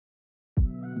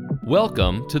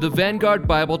Welcome to the Vanguard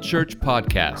Bible Church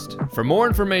podcast. For more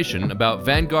information about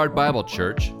Vanguard Bible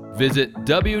Church, visit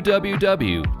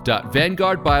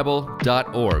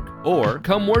www.vanguardbible.org or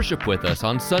come worship with us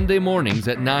on Sunday mornings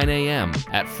at 9 a.m.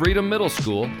 at Freedom Middle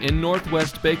School in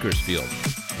Northwest Bakersfield.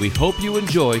 We hope you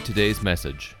enjoy today's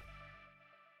message.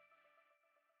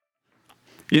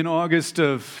 In August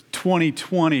of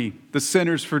 2020, the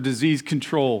Centers for Disease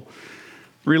Control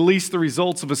released the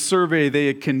results of a survey they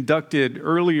had conducted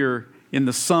earlier in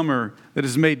the summer that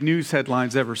has made news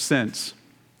headlines ever since.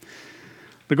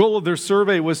 The goal of their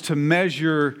survey was to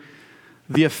measure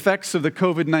the effects of the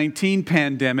COVID-19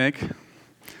 pandemic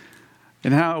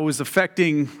and how it was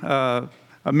affecting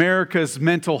America's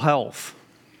mental health.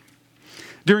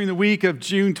 During the week of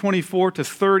June 24 to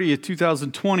 30th,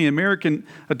 2020, American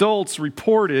adults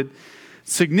reported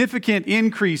significant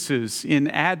increases in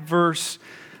adverse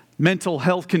mental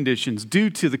health conditions due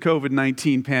to the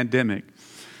COVID-19 pandemic.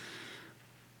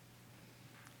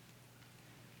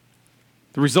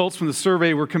 The results from the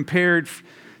survey were compared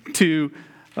to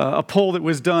a poll that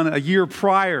was done a year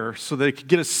prior so they could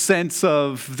get a sense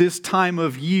of this time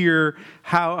of year,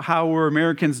 how were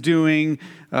Americans doing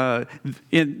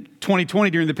in 2020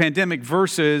 during the pandemic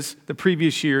versus the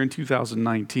previous year in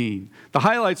 2019. The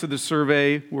highlights of the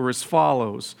survey were as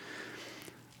follows.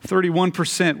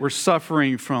 31% were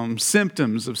suffering from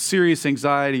symptoms of serious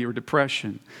anxiety or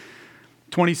depression.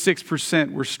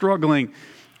 26% were struggling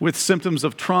with symptoms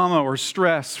of trauma or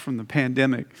stress from the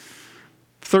pandemic.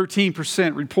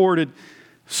 13% reported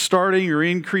starting or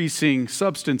increasing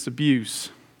substance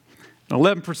abuse.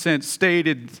 11%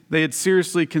 stated they had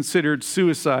seriously considered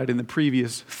suicide in the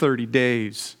previous 30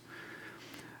 days.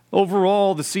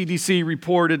 Overall, the CDC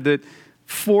reported that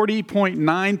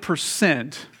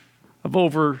 40.9% of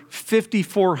over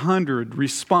 5,400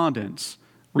 respondents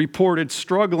reported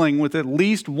struggling with at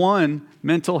least one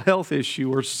mental health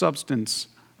issue or substance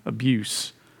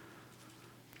abuse.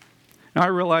 Now, I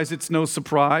realize it's no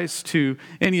surprise to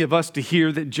any of us to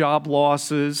hear that job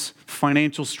losses,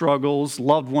 financial struggles,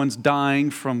 loved ones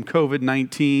dying from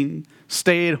COVID-19,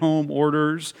 stay-at-home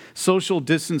orders, social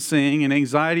distancing, and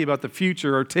anxiety about the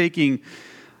future are taking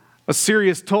a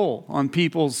serious toll on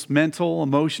people's mental,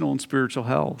 emotional, and spiritual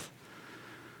health.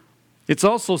 It's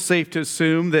also safe to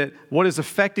assume that what is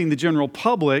affecting the general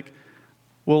public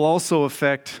will also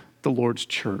affect the Lord's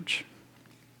church.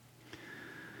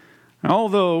 Now,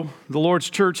 although the Lord's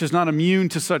church is not immune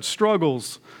to such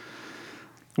struggles,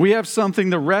 we have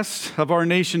something the rest of our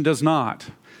nation does not,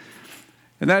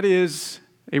 and that is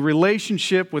a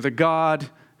relationship with a God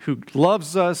who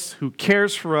loves us, who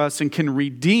cares for us, and can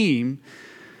redeem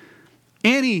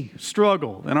any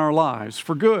struggle in our lives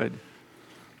for good.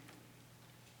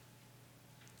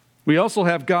 We also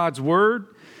have God's Word,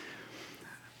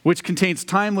 which contains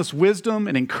timeless wisdom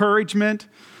and encouragement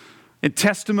and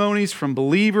testimonies from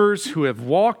believers who have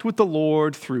walked with the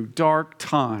Lord through dark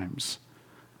times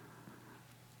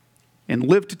and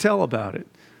lived to tell about it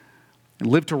and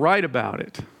lived to write about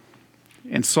it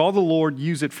and saw the Lord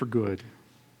use it for good.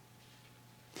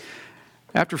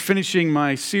 After finishing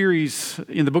my series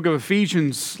in the book of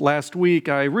Ephesians last week,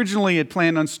 I originally had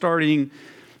planned on starting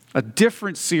a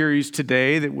different series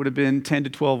today that would have been 10 to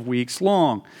 12 weeks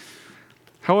long.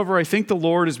 However, I think the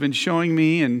Lord has been showing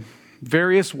me in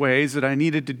various ways that I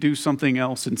needed to do something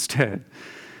else instead.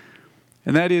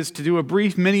 And that is to do a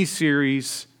brief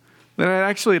mini-series that I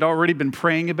actually had already been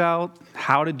praying about,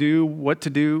 how to do, what to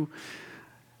do.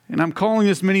 And I'm calling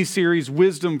this mini-series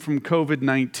Wisdom from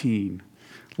COVID-19,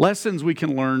 Lessons we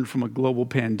can learn from a global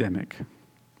pandemic.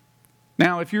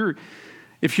 Now, if you're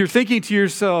thinking to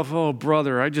yourself, oh,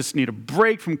 brother, I just need a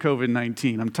break from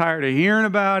COVID-19. I'm tired of hearing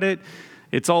about it.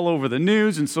 It's all over the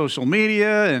news and social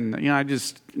media, and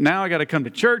now I got to come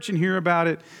to church and hear about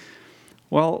it.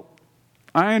 Well,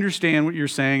 I understand what you're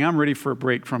saying. I'm ready for a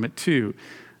break from it too.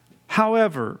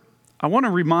 However, I want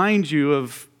to remind you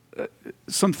of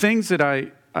some things that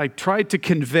I tried to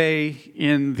convey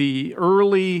in the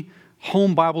early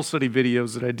home Bible study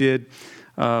videos that I did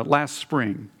last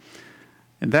spring.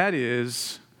 And that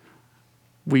is,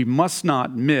 we must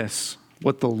not miss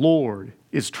what the Lord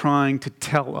is trying to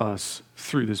tell us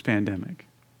through this pandemic.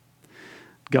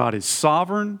 God is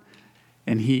sovereign,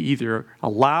 and He either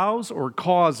allows or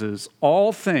causes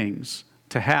all things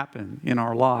to happen in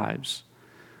our lives.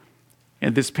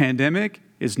 And this pandemic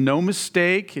is no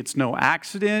mistake, it's no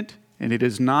accident, and it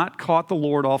has not caught the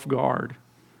Lord off guard.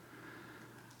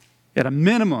 At a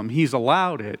minimum, He's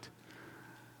allowed it.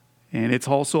 And it's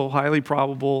also highly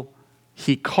probable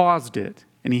He caused it,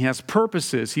 and He has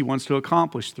purposes He wants to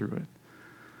accomplish through it.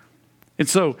 And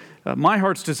so my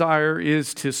heart's desire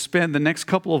is to spend the next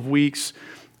couple of weeks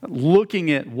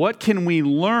looking at what can we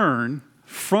learn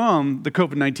from the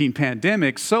COVID-19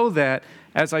 pandemic so that,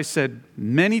 as I said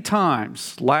many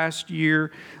times last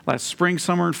year, last spring,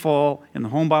 summer, and fall in the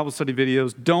home Bible study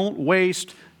videos, don't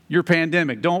waste your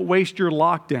pandemic. Don't waste your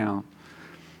lockdown.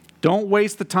 Don't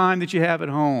waste the time that you have at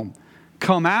home.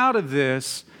 Come out of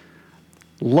this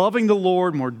loving the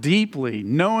Lord more deeply,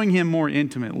 knowing Him more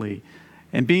intimately,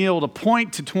 and being able to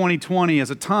point to 2020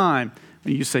 as a time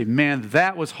when you say, man,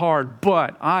 that was hard,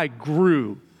 but I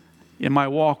grew in my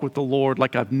walk with the Lord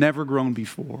like I've never grown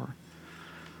before.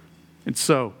 And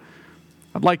so,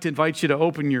 I'd like to invite you to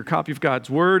open your copy of God's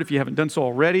Word, if you haven't done so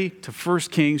already, to 1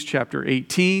 Kings chapter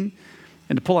 18,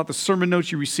 and to pull out the sermon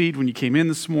notes you received when you came in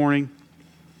this morning.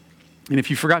 And if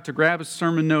you forgot to grab a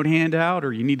sermon note handout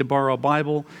or you need to borrow a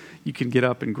Bible, you can get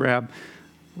up and grab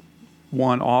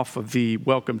one off of the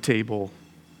welcome table.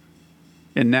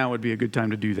 And now would be a good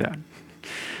time to do that.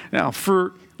 Now,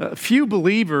 for a few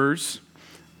believers,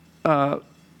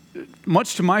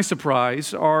 much to my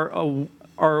surprise, are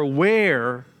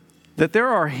aware that there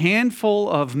are a handful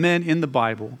of men in the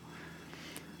Bible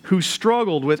who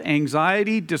struggled with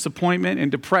anxiety, disappointment,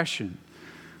 and depression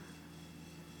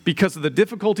because of the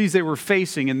difficulties they were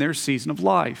facing in their season of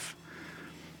life.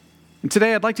 And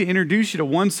today I'd like to introduce you to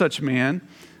one such man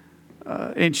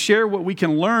and share what we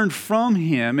can learn from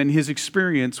him and his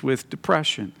experience with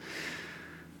depression.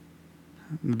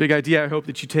 And the big idea I hope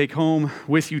that you take home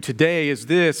with you today is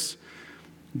this: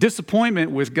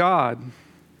 disappointment with God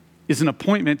is an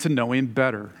appointment to know Him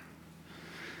better.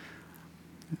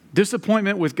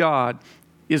 Disappointment with God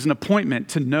is an appointment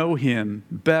to know Him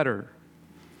better.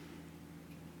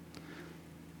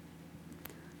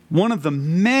 One of the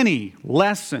many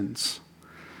lessons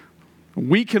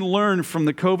we can learn from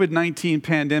the COVID-19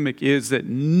 pandemic is that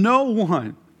no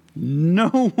one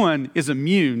is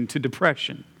immune to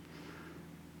depression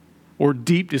or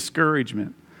deep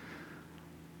discouragement.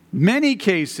 Many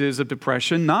cases of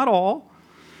depression, not all,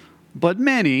 but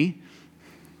many,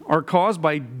 are caused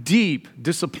by deep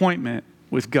disappointment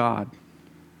with God.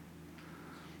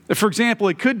 For example,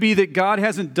 it could be that God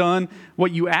hasn't done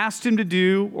what you asked Him to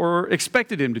do or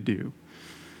expected Him to do.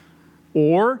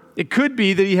 Or it could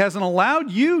be that He hasn't allowed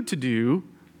you to do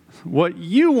what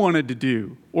you wanted to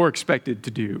do or expected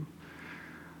to do.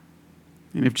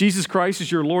 And if Jesus Christ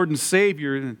is your Lord and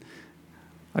Savior, then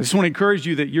I just want to encourage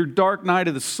you that your dark night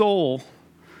of the soul,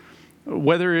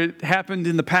 whether it happened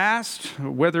in the past,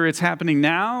 whether it's happening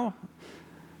now,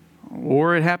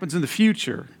 or it happens in the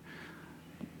future,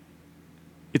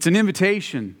 it's an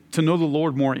invitation to know the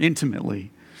Lord more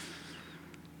intimately.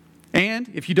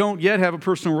 And if you don't yet have a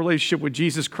personal relationship with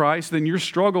Jesus Christ, then your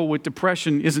struggle with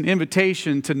depression is an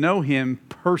invitation to know Him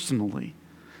personally.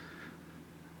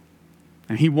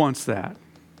 And He wants that.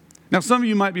 Now, some of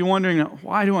you might be wondering,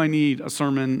 why do I need a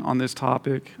sermon on this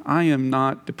topic? I am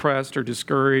not depressed or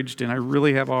discouraged, and I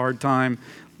really have a hard time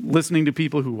listening to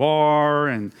people who are.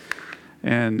 And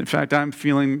in fact, I'm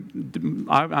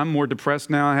more depressed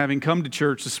now having come to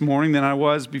church this morning than I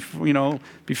was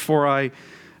before I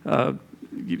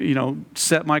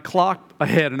set my clock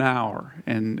ahead an hour.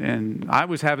 And I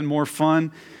was having more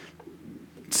fun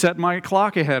setting my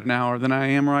clock ahead an hour than I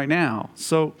am right now.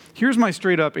 So here's my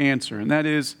straight up answer, and that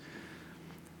is,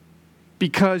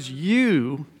 because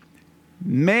you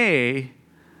may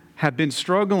have been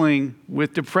struggling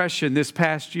with depression this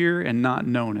past year and not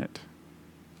known it.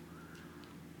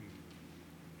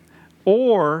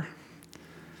 Or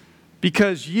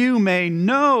because you may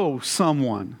know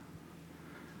someone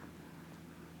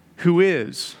who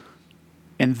is,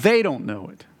 and they don't know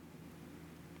it.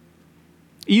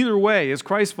 Either way, as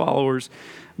Christ followers,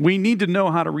 we need to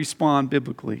know how to respond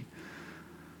biblically.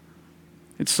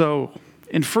 And so,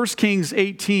 in 1 Kings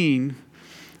 18,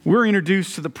 we're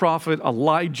introduced to the prophet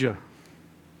Elijah.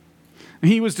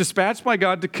 He was dispatched by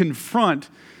God to confront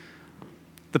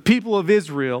the people of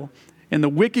Israel and the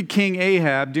wicked king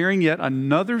Ahab during yet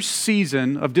another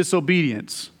season of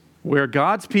disobedience, where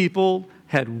God's people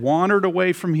had wandered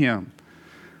away from Him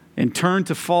and turned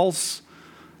to false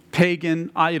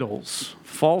pagan idols,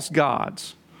 false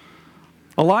gods.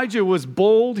 Elijah was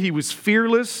bold, he was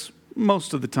fearless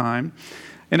most of the time,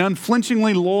 and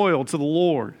unflinchingly loyal to the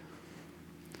Lord.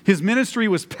 His ministry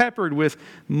was peppered with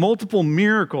multiple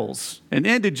miracles and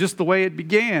ended just the way it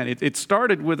began. It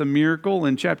started with a miracle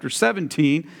in chapter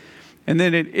 17, and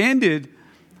then it ended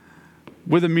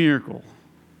with a miracle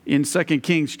in 2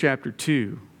 Kings chapter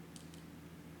 2.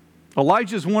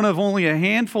 Elijah is one of only a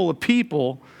handful of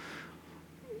people,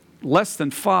 less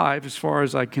than 5 as far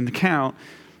as I can count,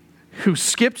 who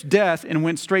skipped death and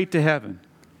went straight to heaven.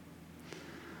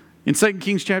 In 2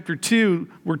 Kings chapter 2,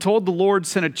 we're told the Lord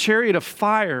sent a chariot of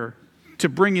fire to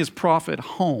bring his prophet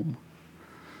home.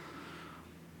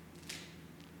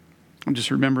 I'm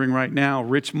just remembering right now,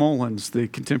 Rich Mullins, the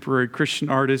contemporary Christian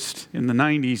artist in the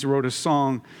 90s, wrote a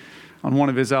song on one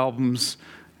of his albums.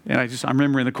 And I'm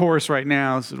remembering the chorus right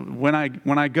now. It's, when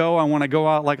I go, I want to go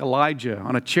out like Elijah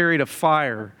on a chariot of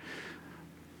fire.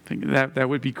 I think that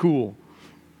would be cool.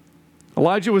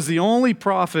 Elijah was the only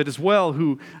prophet as well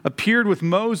who appeared with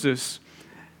Moses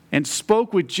and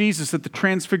spoke with Jesus at the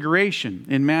Transfiguration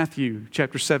in Matthew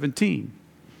chapter 17.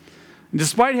 And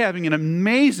despite having an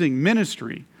amazing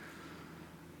ministry,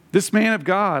 this man of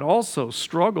God also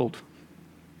struggled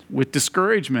with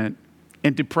discouragement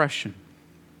and depression.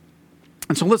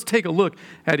 And so let's take a look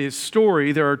at his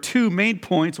story. There are two main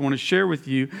points I want to share with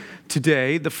you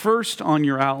today. The first on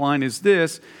your outline is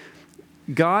this: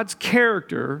 God's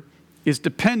character is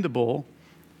dependable,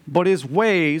 but his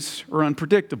ways are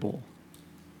unpredictable.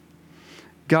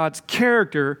 God's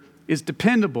character is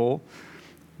dependable,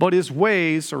 but his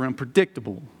ways are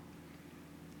unpredictable.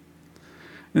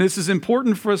 And this is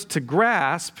important for us to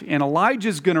grasp, and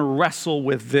Elijah's going to wrestle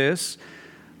with this,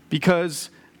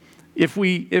 because if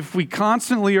we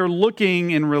constantly are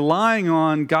looking and relying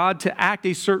on God to act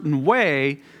a certain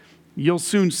way, you'll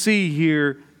soon see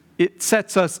here it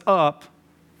sets us up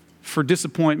for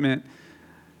disappointment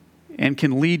and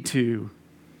can lead to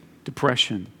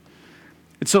depression.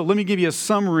 And so let me give you a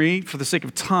summary for the sake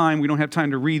of time. We don't have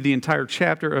time to read the entire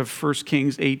chapter of 1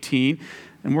 Kings 18,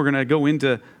 and we're going to go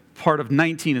into part of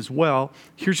 19 as well.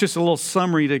 Here's just a little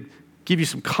summary to give you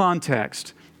some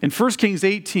context. In 1 Kings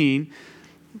 18,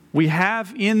 we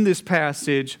have in this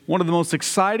passage one of the most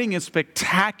exciting and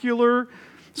spectacular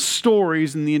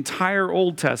stories in the entire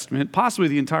Old Testament, possibly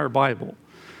the entire Bible.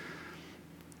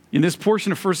 In this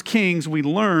portion of 1 Kings, we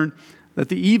learn that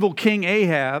the evil king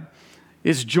Ahab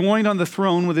is joined on the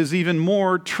throne with his even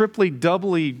more triply,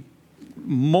 doubly,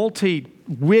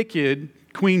 multi-wicked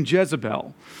Queen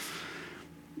Jezebel.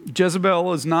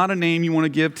 Jezebel is not a name you want to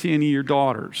give to any of your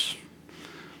daughters.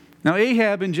 Now,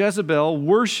 Ahab and Jezebel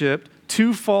worshipped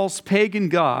two false pagan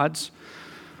gods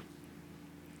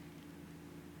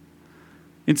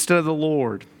instead of the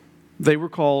Lord. They were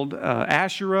called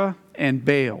Asherah and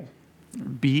Baal,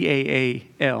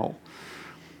 Baal.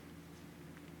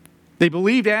 They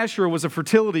believed Asherah was a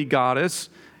fertility goddess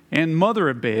and mother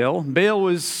of Baal. Baal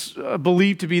was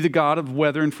believed to be the god of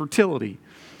weather and fertility.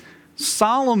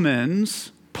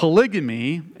 Solomon's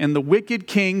polygamy and the wicked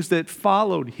kings that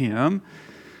followed him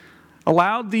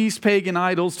allowed these pagan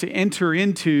idols to enter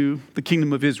into the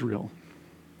kingdom of Israel.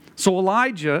 So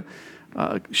Elijah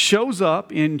shows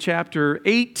up in chapter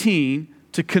 18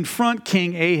 to confront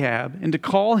King Ahab and to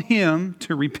call him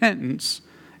to repentance,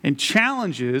 and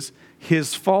challenges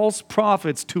his false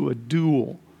prophets to a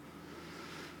duel.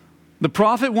 The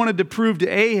prophet wanted to prove to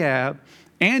Ahab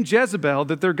and Jezebel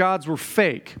that their gods were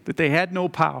fake, that they had no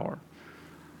power.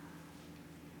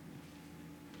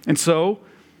 And so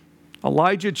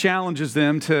Elijah challenges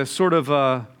them to sort of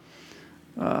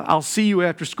I'll see you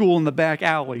after school in the back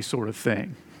alley sort of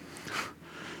thing.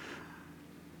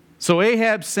 So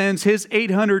Ahab sends his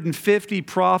 850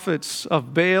 prophets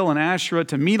of Baal and Asherah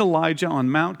to meet Elijah on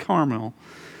Mount Carmel.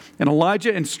 And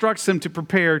Elijah instructs them to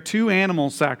prepare two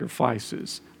animal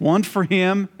sacrifices, one for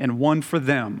him and one for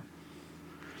them.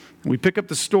 And we pick up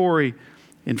the story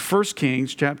in 1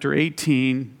 Kings chapter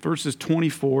 18, verses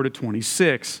 24 to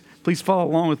 26. Please follow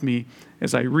along with me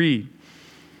as I read.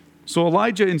 So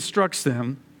Elijah instructs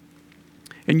them,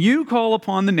 "And you call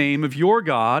upon the name of your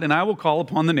God, and I will call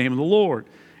upon the name of the Lord.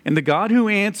 And the God who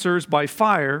answers by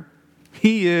fire,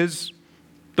 he is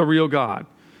the real God."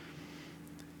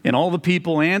 And all the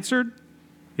people answered,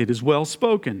 "It is well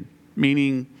spoken,"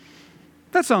 meaning,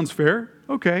 that sounds fair,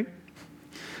 okay.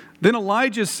 Then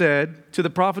Elijah said to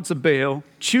the prophets of Baal,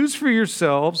 "Choose for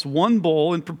yourselves one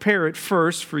bull and prepare it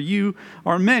first, for you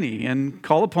are many, and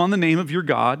call upon the name of your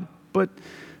God, but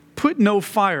put no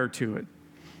fire to it."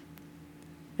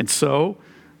 And so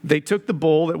they took the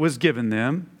bull that was given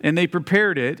them, and they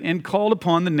prepared it and called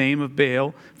upon the name of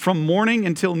Baal from morning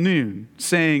until noon,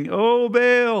 saying, "O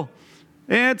Baal,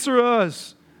 answer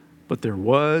us." But there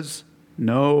was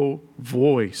no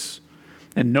voice,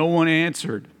 and no one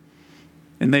answered.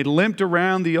 And they limped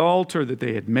around the altar that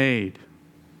they had made.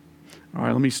 All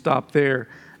right, let me stop there.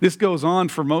 This goes on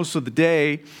for most of the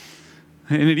day,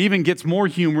 and it even gets more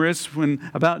humorous when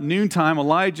about noontime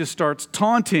Elijah starts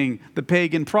taunting the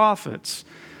pagan prophets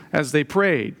as they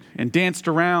prayed and danced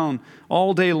around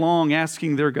all day long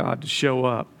asking their God to show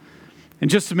up. And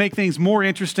just to make things more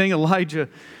interesting, Elijah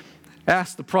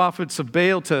asked the prophets of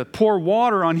Baal to pour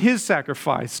water on his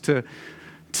sacrifice to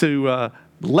to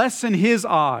lessen his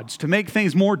odds, to make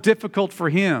things more difficult for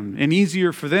him and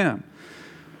easier for them.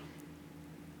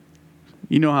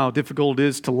 You know how difficult it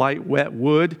is to light wet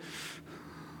wood?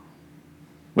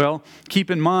 Well,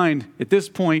 keep in mind, at this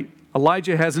point,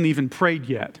 Elijah hasn't even prayed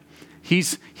yet.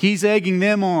 He's egging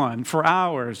them on for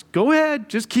hours. Go ahead,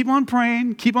 just keep on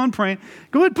praying, keep on praying.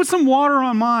 Go ahead, put some water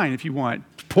on mine if you want.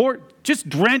 Just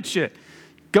drench it.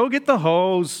 Go get the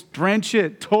hose, drench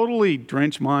it, totally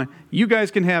drench mine. You guys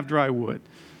can have dry wood.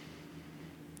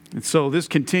 And so this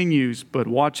continues, but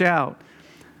watch out.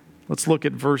 Let's look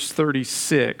at verse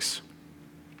 36.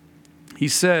 He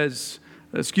says,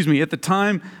 at the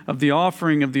time of the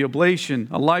offering of the oblation,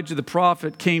 Elijah the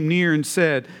prophet came near and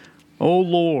said, O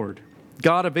Lord,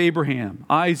 God of Abraham,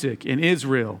 Isaac, and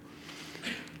Israel,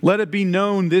 let it be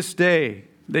known this day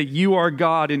that you are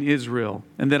God in Israel,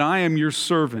 and that I am your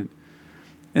servant,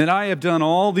 and that I have done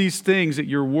all these things at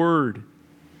your word.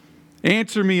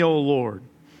 Answer me, O Lord.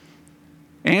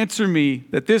 Answer me,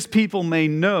 that this people may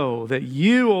know that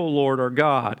you, O Lord, are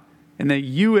God, and that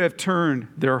you have turned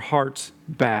their hearts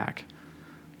back.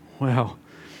 Well,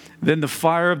 then the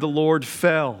fire of the Lord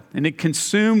fell, and it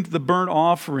consumed the burnt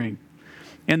offering,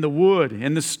 and the wood,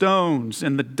 and the stones,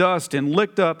 and the dust, and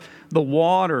licked up the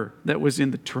water that was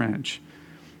in the trench.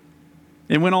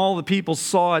 And when all the people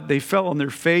saw it, they fell on their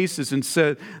faces and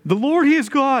said, The Lord, He is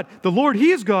God. The Lord,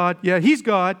 He is God. Yeah, He's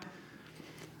God.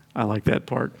 I like that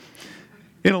part.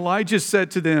 And Elijah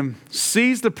said to them,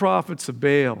 Seize the prophets of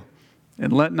Baal,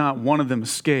 and let not one of them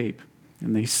escape.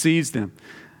 And they seized them.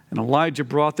 And Elijah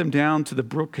brought them down to the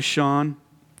brook Kishon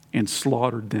and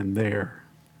slaughtered them there.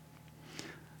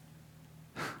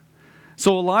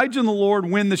 So Elijah and the Lord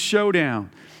win the showdown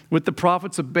with the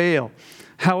prophets of Baal.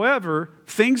 However,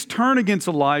 things turn against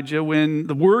Elijah when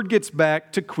the word gets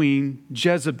back to Queen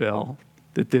Jezebel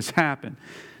that this happened.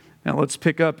 Now let's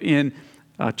pick up in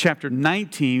chapter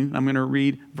 19. I'm going to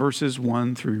read verses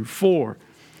 1 through 4.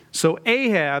 So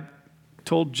Ahab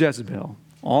told Jezebel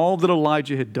all that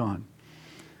Elijah had done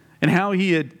and how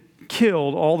he had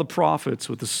killed all the prophets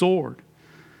with the sword.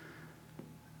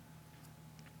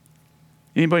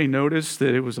 Anybody notice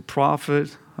that it was a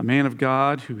prophet, a man of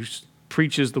God who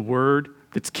preaches the word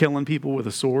that's killing people with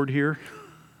a sword here?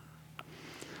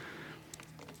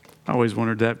 I always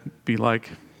wondered that'd be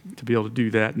like to be able to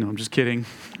do that. No, I'm just kidding.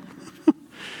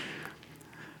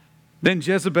 Then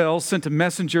Jezebel sent a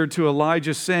messenger to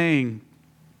Elijah saying,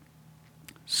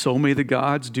 So may the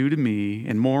gods do to me,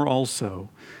 and more also,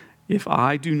 if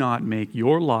I do not make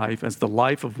your life as the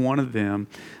life of one of them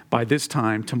by this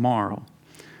time tomorrow.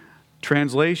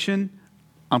 Translation,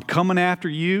 I'm coming after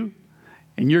you,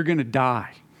 and you're going to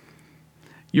die.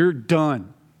 You're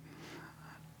done.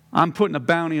 I'm putting a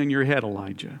bounty on your head,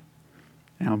 Elijah.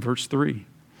 Now, verse 3.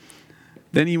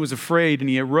 Then he was afraid, and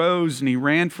he arose, and he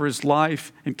ran for his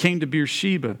life, and came to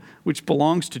Beersheba, which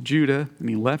belongs to Judah, and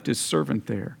he left his servant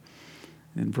there.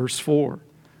 And verse 4.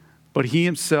 But he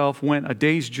himself went a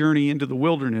day's journey into the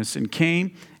wilderness, and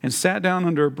came and sat down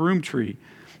under a broom tree,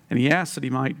 and he asked that he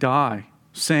might die,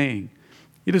 saying,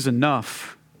 It is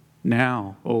enough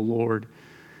now, O Lord.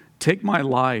 Take my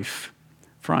life,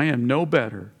 for I am no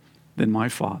better than my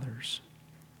fathers.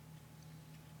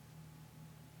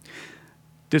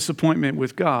 Disappointment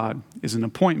with God is an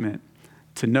appointment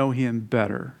to know Him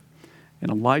better.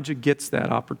 And Elijah gets that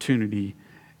opportunity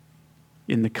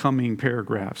in the coming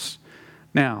paragraphs.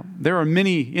 Now, there are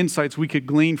many insights we could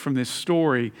glean from this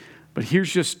story, but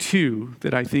here's just two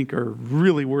that I think are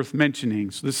really worth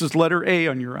mentioning. So this is letter A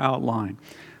on your outline.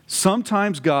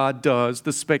 Sometimes God does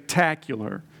the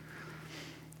spectacular.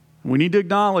 We need to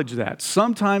acknowledge that.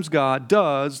 Sometimes God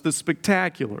does the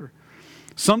spectacular.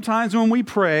 Sometimes when we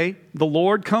pray, the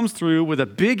Lord comes through with a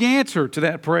big answer to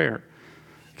that prayer.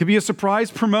 It could be a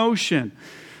surprise promotion,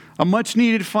 a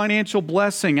much-needed financial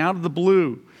blessing out of the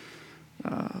blue,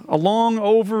 a long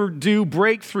overdue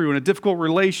breakthrough in a difficult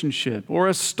relationship, or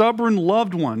a stubborn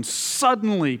loved one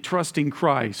suddenly trusting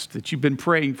Christ that you've been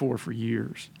praying for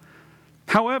years.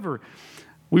 However,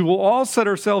 we will all set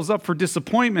ourselves up for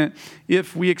disappointment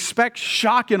if we expect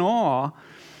shock and awe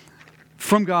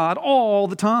from God all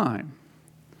the time.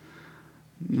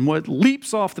 And what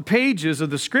leaps off the pages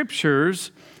of the Scriptures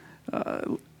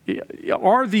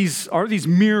are these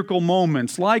miracle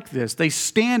moments like this. They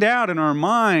stand out in our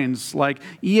minds like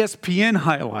ESPN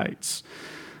highlights.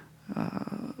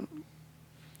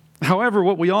 However,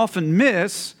 what we often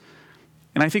miss,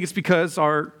 and I think it's because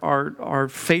our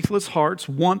faithless hearts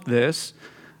want this,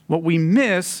 what we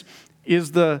miss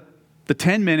is the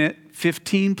 10-minute,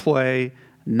 15-play,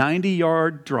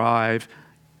 90-yard drive,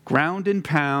 ground and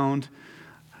pound,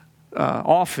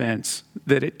 offense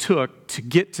that it took to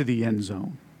get to the end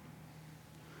zone.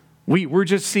 We're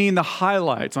just seeing the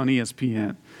highlights on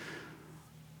ESPN.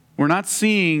 We're not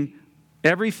seeing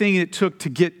everything it took to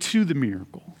get to the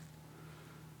miracle.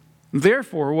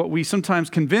 Therefore, what we sometimes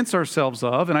convince ourselves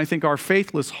of, and I think our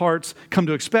faithless hearts come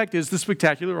to expect, is the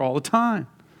spectacular all the time.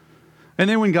 And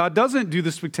then when God doesn't do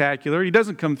the spectacular, He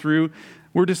doesn't come through,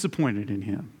 we're disappointed in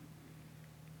Him.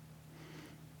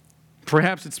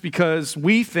 Perhaps it's because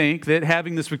we think that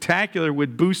having the spectacular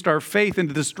would boost our faith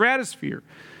into the stratosphere.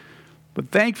 But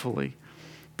thankfully,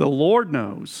 the Lord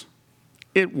knows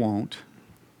it won't.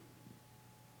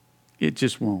 It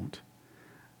just won't.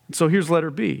 And so here's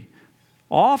letter B.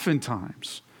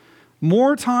 Oftentimes,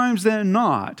 more times than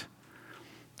not,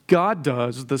 God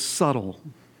does the subtle.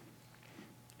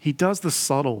 He does the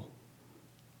subtle.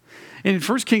 And in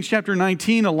 1 Kings chapter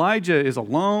 19, Elijah is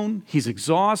alone. He's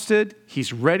exhausted.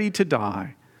 He's ready to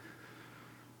die.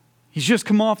 He's just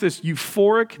come off this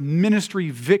euphoric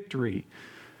ministry victory.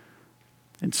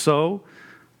 And so,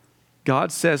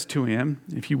 God says to him,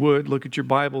 if you would, look at your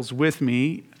Bibles with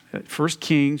me, at 1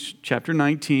 Kings chapter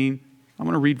 19, I'm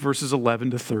going to read verses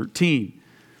 11 to 13.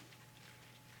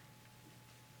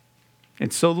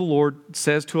 And so the Lord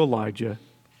says to Elijah,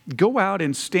 "Go out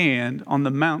and stand on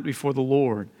the mount before the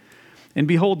Lord." And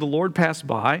behold, the Lord passed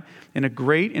by, and a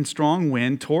great and strong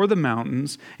wind tore the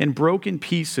mountains and broke in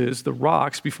pieces the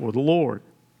rocks before the Lord.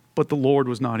 But the Lord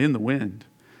was not in the wind.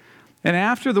 And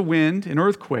after the wind, an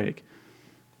earthquake,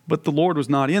 but the Lord was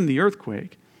not in the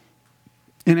earthquake.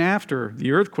 And after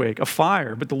the earthquake, a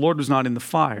fire, but the Lord was not in the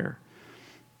fire.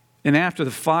 And after the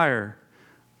fire,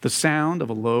 the sound of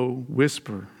a low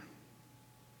whisper.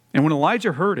 And when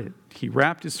Elijah heard it, he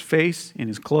wrapped his face in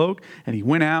his cloak, and he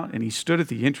went out, and he stood at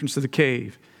the entrance of the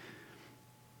cave.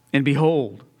 And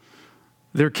behold,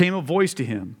 there came a voice to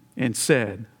him and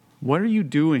said, "What are you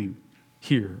doing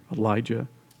here, Elijah?"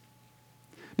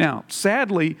 Now,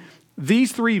 sadly,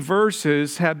 these three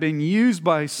verses have been used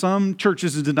by some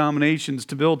churches and denominations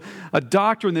to build a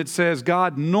doctrine that says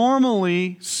God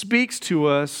normally speaks to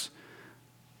us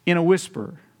in a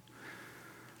whisper.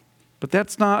 But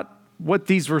that's not what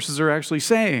these verses are actually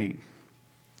saying.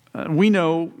 We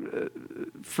know,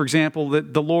 for example,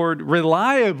 that the Lord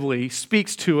reliably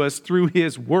speaks to us through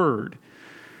His Word.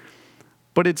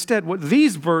 But instead, what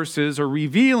these verses are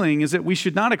revealing is that we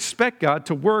should not expect God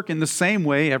to work in the same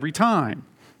way every time.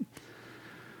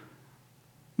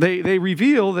 They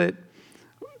reveal that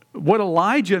what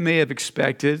Elijah may have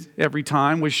expected every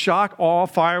time was shock, awe,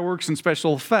 fireworks, and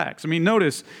special effects. I mean,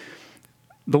 notice,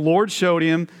 the Lord showed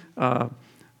him a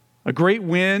great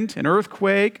wind, an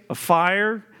earthquake, a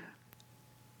fire.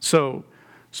 So,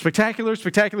 spectacular,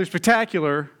 spectacular,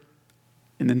 spectacular,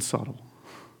 and then subtle.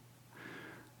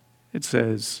 It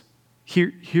says,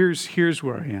 here's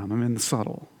where I am. I'm in the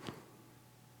subtle.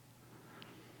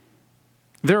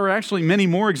 There are actually many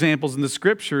more examples in the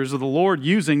Scriptures of the Lord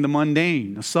using the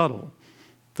mundane, the subtle,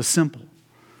 the simple,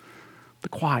 the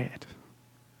quiet.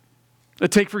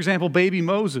 Take, for example, baby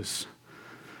Moses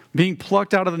being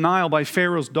plucked out of the Nile by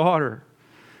Pharaoh's daughter.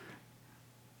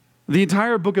 The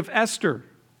entire book of Esther,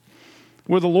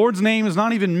 where the Lord's name is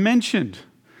not even mentioned,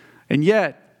 and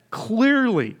yet,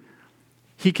 clearly,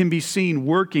 He can be seen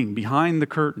working behind the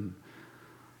curtain,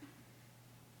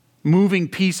 moving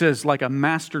pieces like a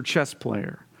master chess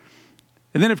player.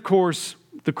 And then, of course,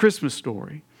 the Christmas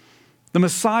story. The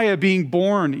Messiah being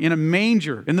born in a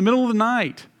manger in the middle of the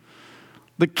night.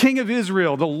 The King of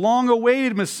Israel, the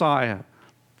long-awaited Messiah.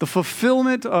 The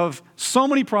fulfillment of so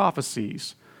many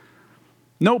prophecies.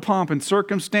 No pomp and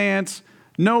circumstance.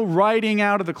 No riding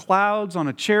out of the clouds on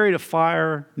a chariot of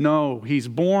fire. No, He's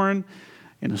born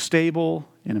in a stable,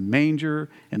 in a manger,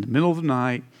 in the middle of the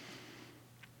night,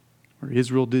 where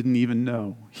Israel didn't even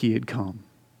know He had come.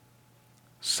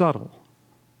 Subtle.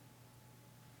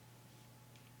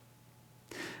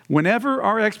 Whenever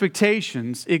our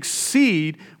expectations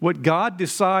exceed what God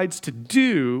decides to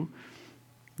do,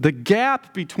 the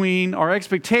gap between our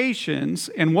expectations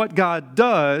and what God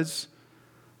does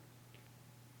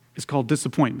is called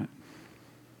disappointment.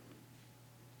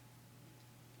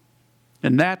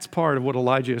 And that's part of what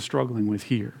Elijah is struggling with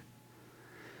here.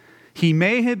 He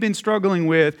may have been struggling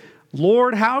with,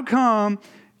 Lord, how come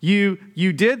you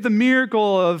did the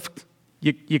miracle of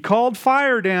you called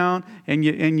fire down and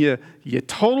you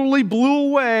totally blew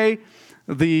away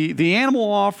the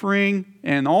animal offering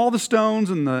and all the stones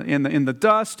and the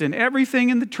dust and everything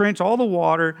in the trench, all the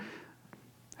water.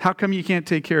 How come you can't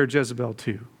take care of Jezebel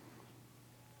too?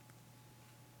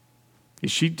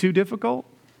 Is she too difficult?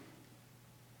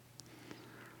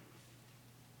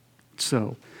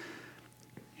 So,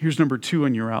 here's number 2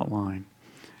 on your outline.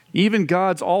 Even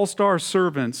God's all-star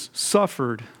servants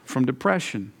suffered from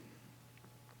depression.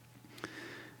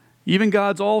 Even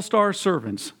God's all-star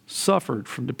servants suffered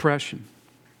from depression.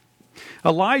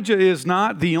 Elijah is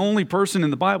not the only person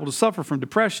in the Bible to suffer from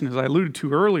depression, as I alluded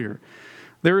to earlier.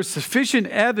 There is sufficient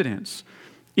evidence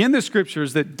in the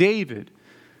scriptures that David,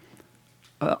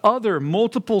 other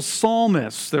multiple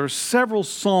psalmists, there are several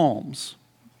psalms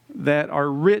that are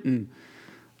written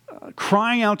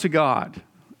crying out to God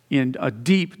in a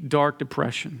deep, dark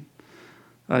depression.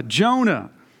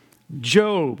 Jonah,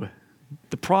 Job,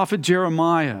 the prophet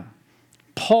Jeremiah,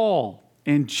 Paul,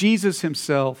 and Jesus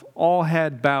himself all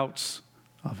had bouts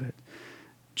of it.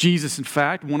 Jesus, in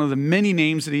fact, one of the many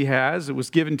names that he has that was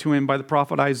given to him by the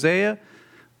prophet Isaiah,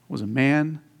 was a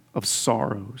man of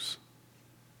sorrows.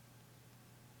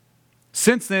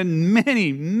 Since then,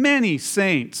 many, many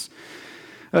saints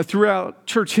throughout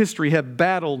church history have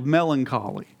battled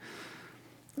melancholy.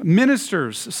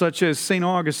 Ministers such as St.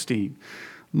 Augustine,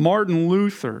 Martin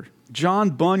Luther,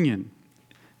 John Bunyan,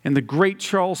 and the great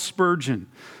Charles Spurgeon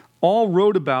all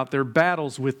wrote about their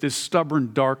battles with this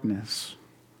stubborn darkness.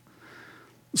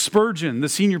 Spurgeon, the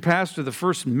senior pastor of the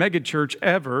first megachurch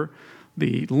ever,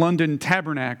 the London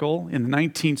Tabernacle in the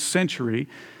 19th century,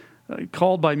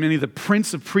 called by many the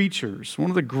Prince of Preachers, one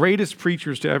of the greatest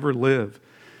preachers to ever live.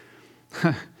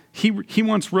 He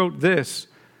once wrote this: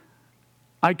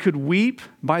 "I could weep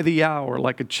by the hour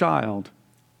like a child,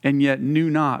 and yet knew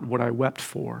not what I wept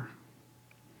for."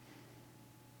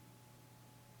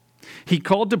 He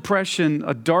called depression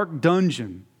a dark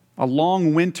dungeon, a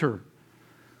long winter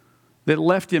that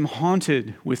left him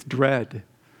haunted with dread.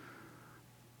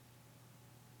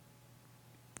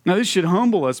 Now, this should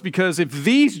humble us, because if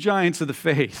these giants of the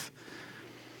faith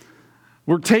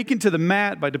were taken to the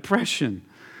mat by depression,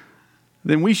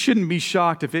 then we shouldn't be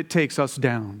shocked if it takes us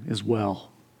down as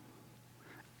well.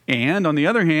 And on the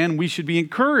other hand, we should be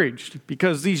encouraged,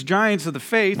 because these giants of the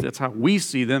faith, that's how we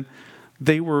see them,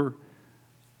 they were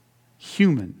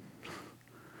human.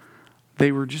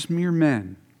 They were just mere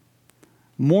men,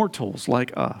 mortals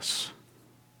like us.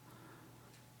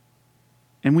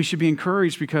 And we should be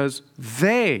encouraged because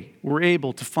they were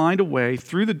able to find a way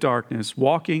through the darkness,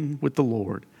 walking with the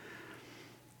Lord.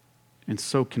 And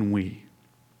so can we.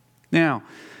 Now,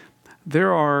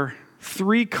 there are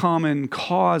 3 common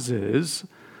causes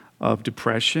of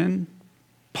depression.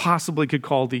 Possibly could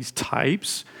call these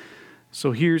types.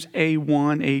 So here's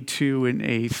A1, A2, and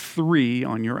A3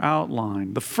 on your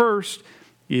outline. The first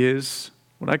is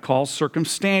what I call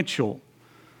circumstantial.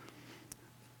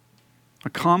 A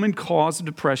common cause of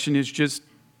depression is just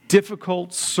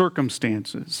difficult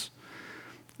circumstances.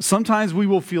 Sometimes we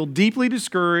will feel deeply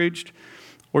discouraged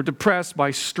or depressed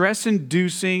by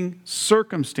stress-inducing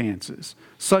circumstances,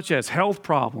 such as health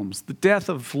problems, the death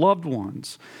of loved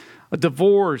ones, a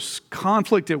divorce,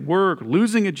 conflict at work,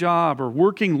 losing a job, or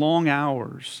working long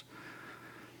hours.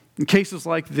 In cases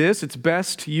like this, it's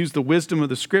best to use the wisdom of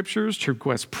the Scriptures to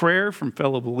request prayer from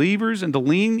fellow believers and to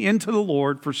lean into the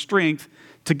Lord for strength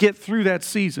to get through that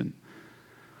season.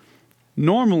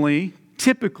 Normally,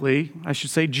 typically, I should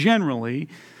say generally,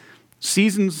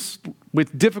 seasons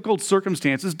with difficult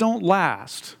circumstances don't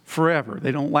last forever.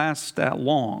 They don't last that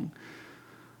long.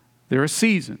 They're a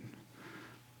season.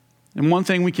 And one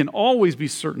thing we can always be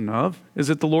certain of is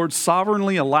that the Lord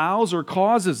sovereignly allows or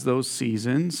causes those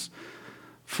seasons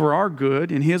for our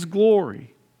good and His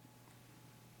glory.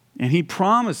 And He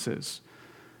promises,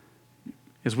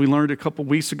 as we learned a couple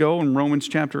weeks ago in Romans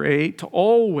chapter 8, to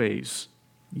always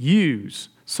use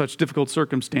such difficult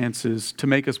circumstances to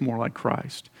make us more like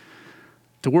Christ,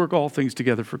 to work all things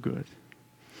together for good.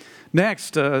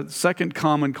 Next, second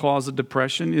common cause of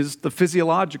depression is the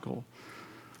physiological.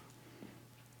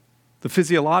 The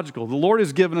physiological. The Lord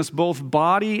has given us both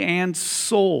body and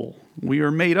soul. We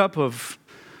are made up of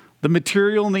the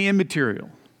material and the immaterial.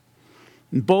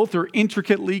 And both are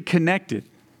intricately connected.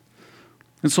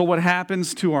 And so what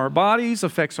happens to our bodies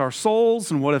affects our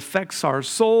souls, and what affects our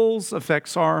souls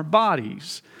affects our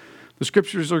bodies. The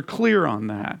Scriptures are clear on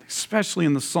that, especially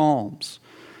in the Psalms.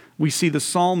 We see the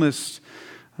psalmist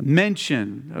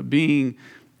mention being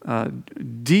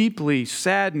deeply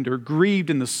saddened or grieved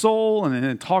in the soul, and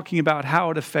then talking about how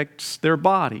it affects their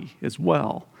body as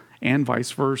well, and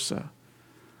vice versa.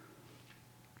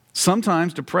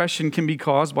 Sometimes depression can be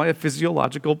caused by a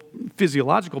physiological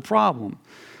problem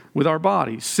with our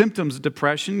bodies. Symptoms of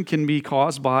depression can be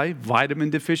caused by vitamin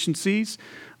deficiencies.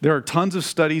 There are tons of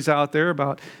studies out there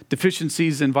about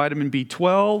deficiencies in vitamin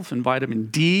B12 and vitamin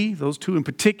D. Those two in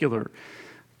particular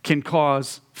can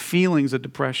cause feelings of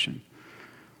depression.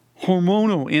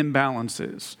 Hormonal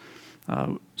imbalances,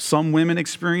 Some women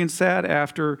experience that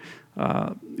after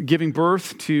giving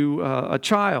birth to a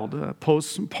child.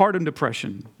 Postpartum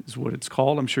depression is what it's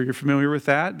called. I'm sure you're familiar with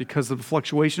that because of the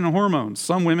fluctuation in hormones.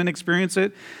 Some women experience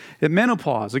it at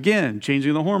menopause, again,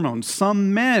 changing the hormones.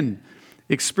 Some men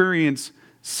experience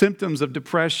symptoms of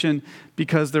depression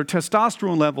because their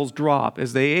testosterone levels drop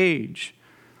as they age.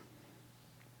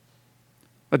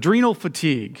 Adrenal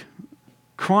fatigue,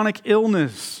 chronic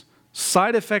illness,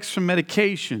 side effects from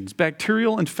medications,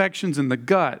 bacterial infections in the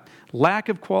gut, lack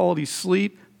of quality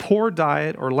sleep, poor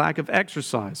diet, or lack of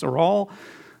exercise are all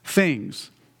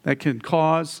things that can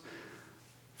cause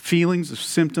feelings of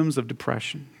symptoms of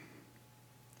depression.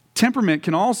 Temperament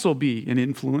can also be an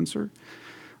influencer.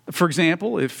 For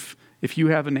example, if you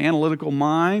have an analytical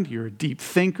mind, you're a deep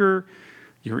thinker,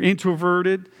 you're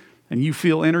introverted, and you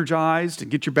feel energized and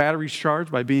get your batteries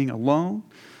charged by being alone,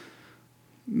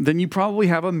 then you probably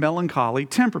have a melancholy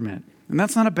temperament. And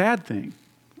that's not a bad thing.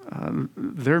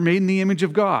 They're made in the image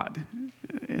of God.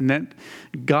 And that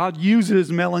God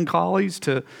uses melancholies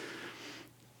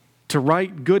to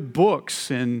write good books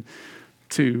and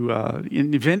to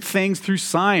invent things through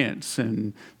science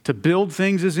and to build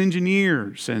things as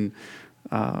engineers. And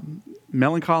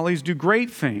melancholies do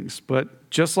great things, but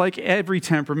just like every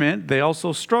temperament, they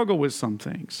also struggle with some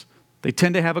things. They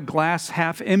tend to have a glass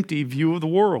half empty view of the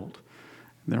world.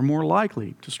 They're more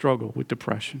likely to struggle with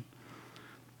depression.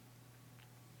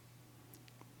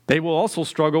 They will also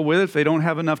struggle with it if they don't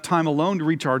have enough time alone to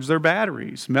recharge their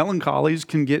batteries. Melancholies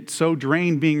can get so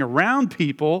drained being around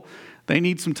people, they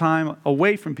need some time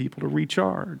away from people to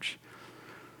recharge.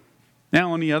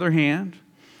 Now, on the other hand,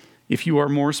 if you are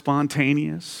more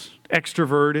spontaneous,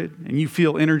 extroverted, and you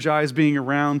feel energized being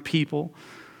around people,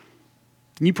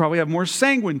 then you probably have more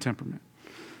sanguine temperament.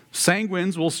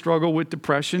 Sanguines will struggle with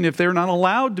depression if they're not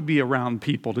allowed to be around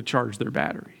people to charge their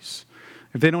batteries,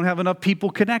 if they don't have enough people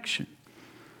connection.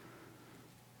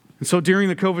 And so during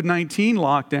the COVID-19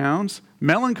 lockdowns,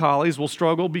 melancholies will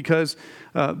struggle because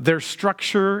their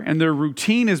structure and their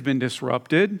routine has been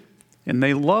disrupted, and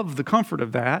they love the comfort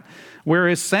of that,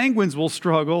 whereas sanguines will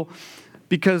struggle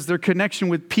because their connection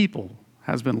with people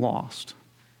has been lost,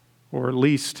 or at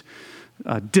least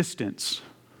distance.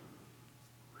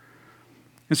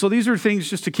 And so these are things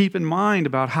just to keep in mind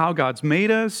about how God's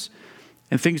made us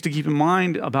and things to keep in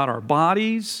mind about our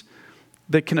bodies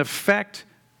that can affect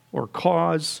or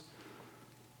cause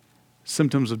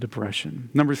symptoms of depression.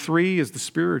 Number 3 is the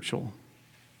spiritual.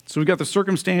 So we've got the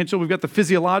circumstantial, we've got the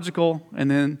physiological,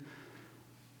 and then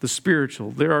the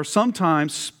spiritual. There are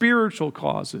sometimes spiritual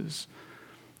causes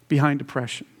behind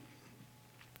depression,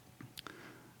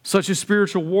 such as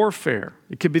spiritual warfare.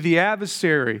 It could be the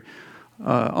adversary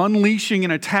unleashing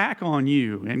an attack on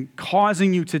you and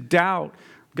causing you to doubt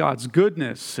God's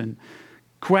goodness and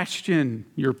question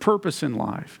your purpose in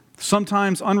life.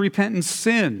 Sometimes unrepentant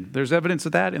sin. There's evidence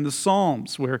of that in the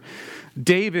Psalms, where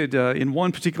David, in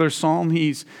one particular psalm,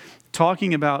 he's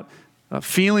talking about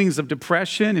feelings of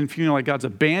depression and feeling like God's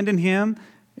abandoned him.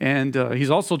 And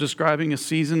he's also describing a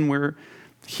season where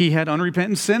he had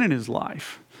unrepentant sin in his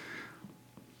life.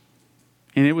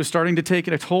 And it was starting to take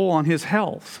a toll on his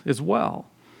health as well.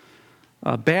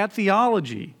 Bad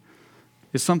theology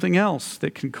is something else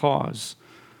that can cause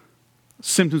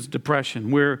symptoms of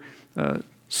depression, where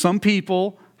some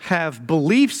people have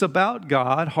beliefs about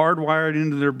God hardwired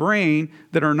into their brain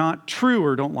that are not true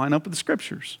or don't line up with the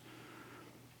Scriptures.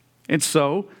 And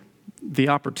so the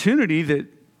opportunity that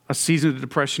a season of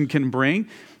depression can bring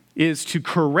is to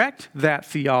correct that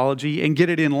theology and get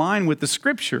it in line with the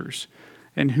Scriptures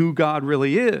and who God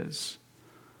really is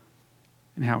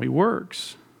and how He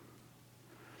works.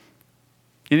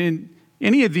 And in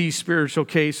any of these spiritual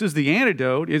cases, the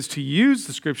antidote is to use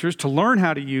the Scriptures, to learn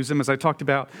how to use them, as I talked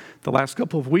about the last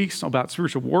couple of weeks about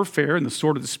spiritual warfare and the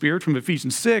sword of the Spirit from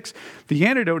Ephesians 6. The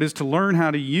antidote is to learn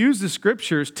how to use the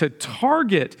Scriptures to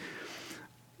target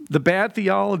the bad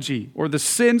theology or the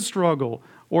sin struggle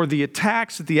or the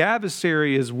attacks that the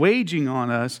adversary is waging on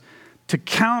us to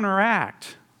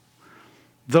counteract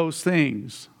those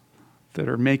things that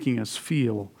are making us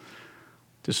feel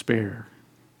despair.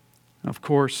 Of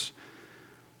course,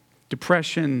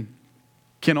 depression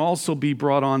can also be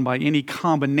brought on by any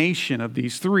combination of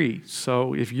these three.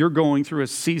 So if you're going through a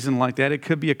season like that, it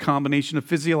could be a combination of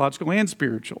physiological and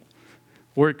spiritual,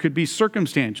 or it could be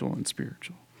circumstantial and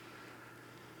spiritual.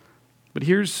 But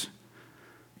here's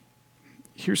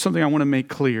something I want to make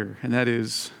clear, and that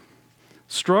is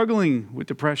struggling with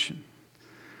depression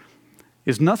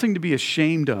is nothing to be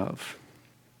ashamed of.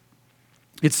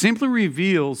 It simply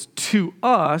reveals to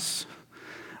us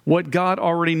what God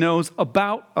already knows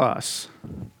about us.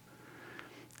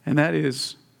 And that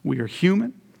is We are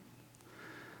human.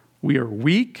 We are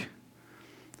weak.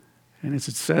 And as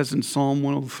it says in Psalm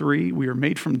 103, we are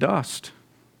made from dust.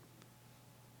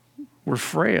 We're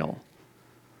frail.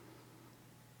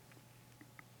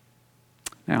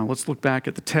 Now, let's look back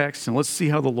at the text and let's see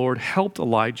how the Lord helped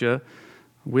Elijah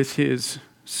with his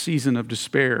season of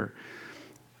despair.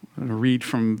 I'm going to read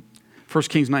from 1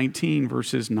 Kings 19,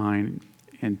 verses 9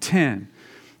 and 10.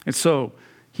 And so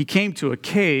he came to a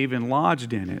cave and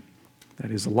lodged in it,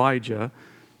 that is Elijah.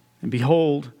 And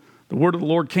behold, the word of the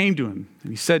Lord came to him,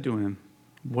 and he said to him,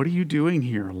 "What are you doing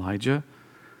here, Elijah?"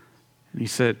 And he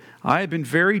said, "I have been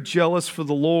very jealous for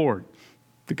the Lord,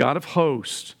 the God of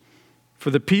hosts. For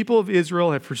the people of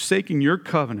Israel have forsaken your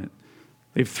covenant.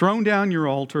 They've thrown down your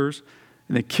altars,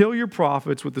 and they kill your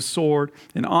prophets with the sword.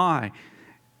 And I,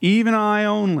 even I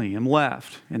only, am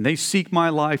left, and they seek my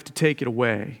life to take it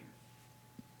away."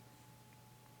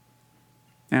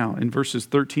 Now, in verses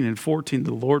 13 and 14,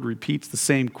 the Lord repeats the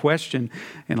same question,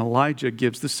 and Elijah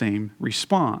gives the same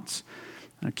response.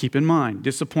 Now, keep in mind,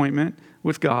 disappointment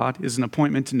with God is an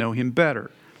appointment to know Him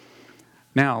better.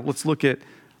 Now, let's look at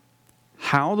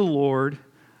how the Lord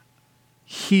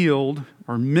healed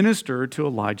or ministered to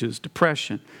Elijah's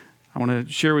depression. I want to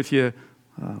share with you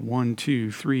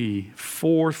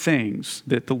 4 things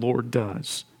that the Lord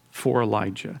does for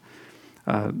Elijah.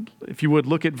 If you would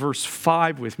look at verse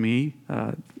 5 with me,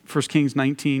 1 Kings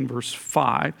 19, verse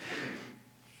 5.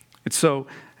 And so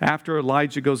after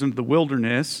Elijah goes into the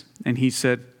wilderness and he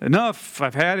said, "Enough,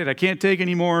 I've had it, I can't take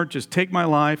anymore, just take my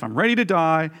life, I'm ready to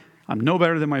die, I'm no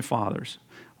better than my fathers."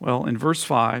 Well, in verse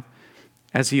 5,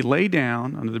 as he lay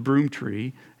down under the broom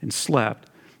tree and slept,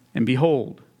 and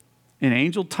behold, an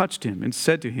angel touched him and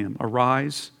said to him,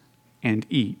 "Arise and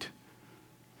eat."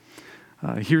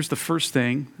 Here's the first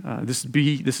thing. This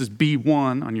is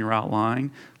B1 on your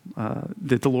outline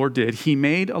that the Lord did. He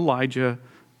made Elijah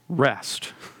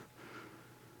rest.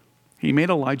 He made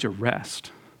Elijah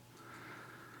rest.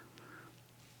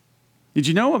 Did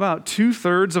you know about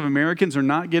 2/3 of Americans are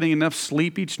not getting enough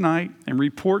sleep each night and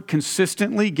report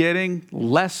consistently getting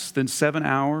less than 7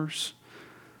 hours?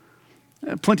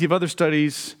 Plenty of other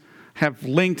studies have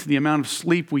linked the amount of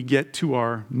sleep we get to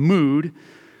our mood.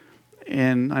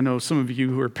 And I know some of you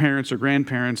who are parents or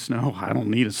grandparents know I don't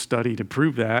need a study to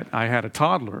prove that. I had a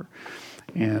toddler.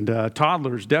 And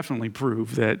toddlers definitely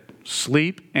prove that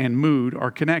sleep and mood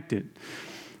are connected.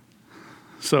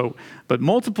 But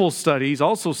multiple studies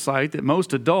also cite that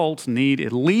most adults need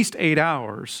at least 8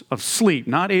 hours of sleep.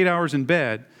 Not 8 hours in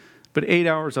bed, but 8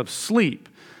 hours of sleep,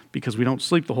 because we don't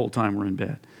sleep the whole time we're in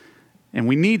bed. And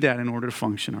we need that in order to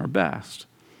function our best.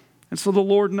 And so the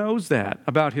Lord knows that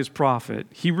about his prophet.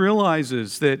 He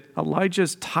realizes that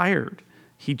Elijah's tired.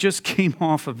 He just came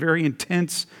off a very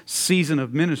intense season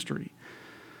of ministry.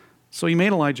 So he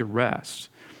made Elijah rest.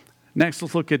 Next,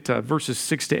 let's look at verses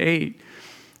 6 to 8.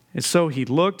 And so he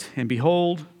looked, and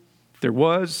behold, there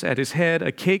was at his head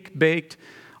a cake baked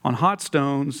on hot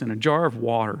stones and a jar of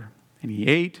water. And he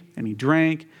ate, and he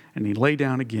drank, and he lay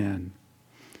down again.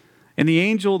 And the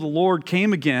angel of the Lord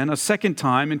came again a second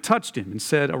time and touched him and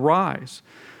said, "Arise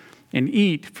and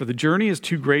eat, for the journey is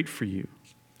too great for you."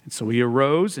 And so he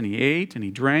arose, and he ate, and he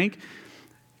drank,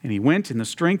 and he went in the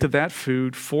strength of that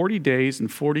food 40 days and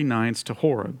 40 nights to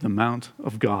Horeb, the mount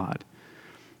of God.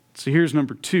 So here's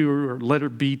number 2, or letter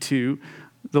B2.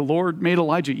 The Lord made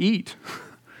Elijah eat.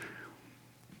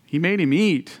 He made him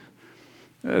eat.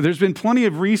 There's been plenty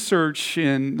of research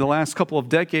in the last couple of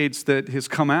decades that has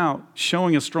come out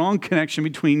showing a strong connection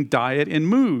between diet and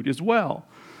mood as well.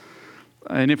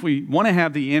 And if we want to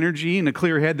have the energy and a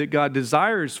clear head that God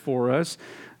desires for us,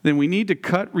 then we need to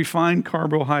cut refined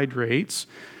carbohydrates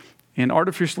and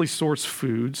artificially sourced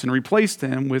foods and replace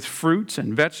them with fruits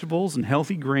and vegetables and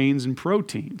healthy grains and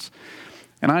proteins.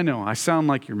 And I know I sound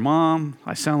like your mom,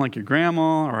 I sound like your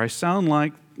grandma, or I sound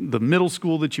like the middle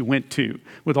school that you went to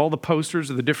with all the posters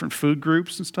of the different food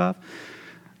groups and stuff.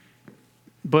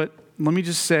 But let me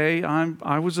just say,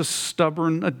 I was a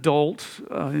stubborn adult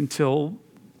until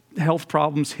health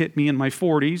problems hit me in my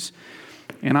 40s.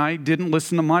 And I didn't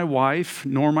listen to my wife,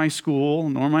 nor my school,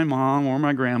 nor my mom, or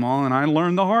my grandma. And I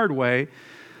learned the hard way,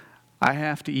 I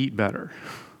have to eat better.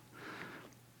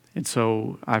 And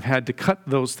so I've had to cut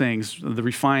those things, the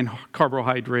refined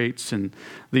carbohydrates and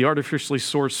the artificially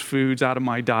sourced foods out of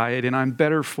my diet, and I'm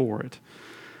better for it.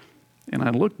 And I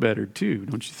look better too,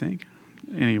 don't you think?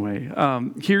 Anyway,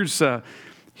 here's the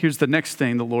next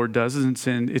thing the Lord does, and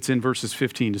it's in verses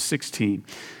 15 to 16.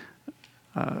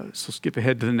 So skip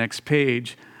ahead to the next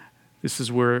page. This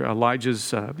is where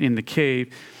Elijah's in the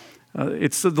cave.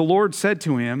 The Lord said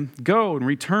to him, "Go and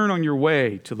return on your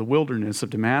way to the wilderness of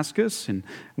Damascus, and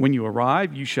when you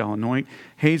arrive, you shall anoint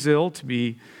Hazael to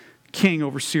be king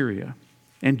over Syria.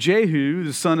 And Jehu,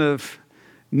 the son of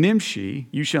Nimshi,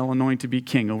 you shall anoint to be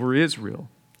king over Israel.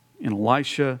 And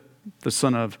Elisha, the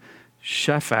son of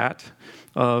Shaphat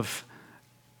of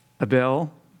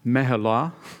Abel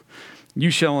Meholah, you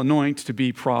shall anoint to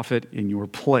be prophet in your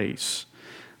place."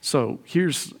 So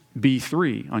here's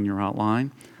B3 on your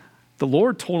outline. The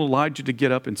Lord told Elijah to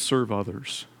get up and serve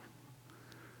others.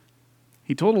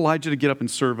 He told Elijah to get up and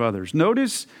serve others.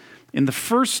 Notice in the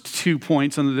first 2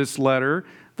 points under this letter,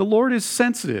 the Lord is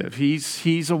sensitive.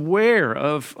 He's aware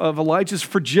of Elijah's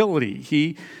fragility.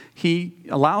 He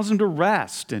allows him to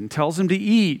rest and tells him to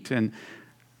eat.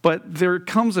 But there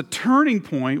comes a turning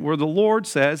point where the Lord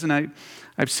says, and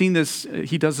I've seen this,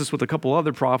 he does this with a couple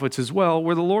other prophets as well,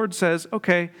 where the Lord says,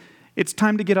 okay, it's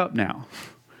time to get up now.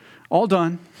 All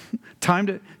done. Time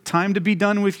to be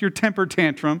done with your temper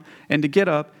tantrum and to get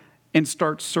up and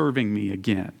start serving me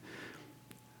again.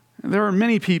 There are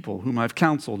many people whom I've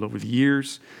counseled over the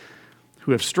years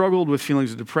who have struggled with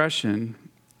feelings of depression,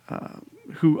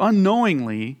 who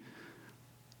unknowingly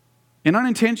and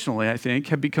unintentionally, I think,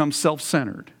 have become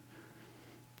self-centered.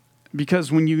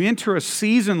 Because when you enter a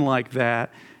season like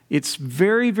that, it's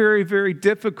very, very, very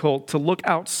difficult to look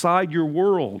outside your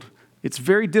world. It's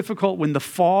very difficult when the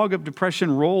fog of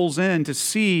depression rolls in to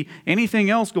see anything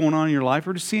else going on in your life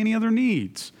or to see any other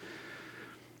needs.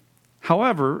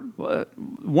 However,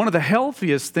 one of the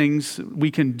healthiest things we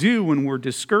can do when we're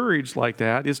discouraged like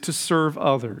that is to serve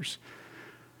others.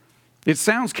 It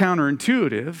sounds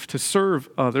counterintuitive to serve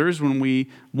others when we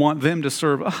want them to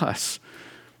serve us.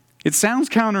 It sounds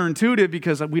counterintuitive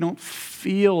because we don't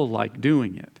feel like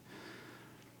doing it.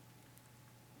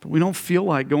 But we don't feel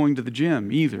like going to the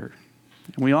gym either.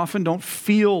 And we often don't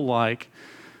feel like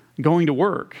going to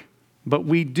work. But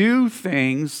we do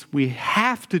things we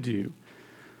have to do,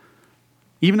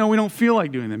 even though we don't feel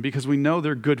like doing them, because we know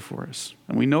they're good for us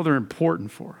and we know they're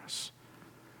important for us.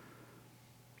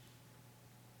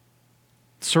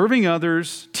 Serving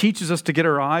others teaches us to get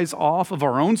our eyes off of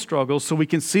our own struggles so we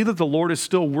can see that the Lord is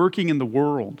still working in the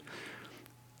world.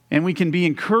 And we can be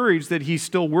encouraged that He's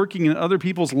still working in other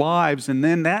people's lives, and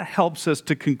then that helps us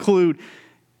to conclude,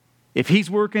 if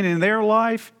He's working in their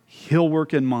life, He'll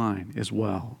work in mine as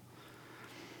well.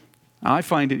 I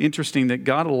find it interesting that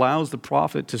God allows the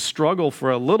prophet to struggle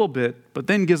for a little bit, but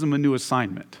then gives him a new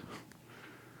assignment.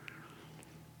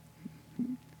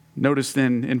 Notice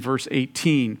then in verse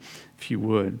 18, if you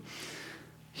would.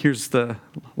 Here's the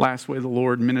last way the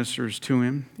Lord ministers to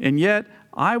him. "And yet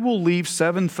I will leave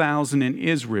 7,000 in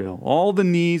Israel, all the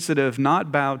knees that have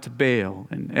not bowed to Baal,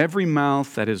 and every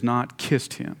mouth that has not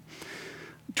kissed him."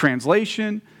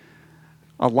 Translation,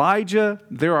 Elijah,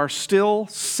 there are still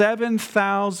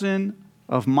 7,000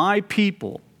 of my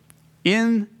people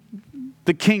in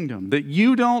the kingdom that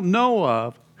you don't know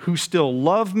of who still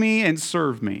love me and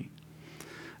serve me.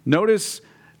 Notice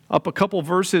up a couple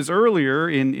verses earlier,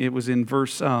 it was in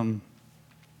verse 10,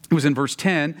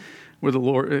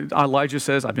 where Elijah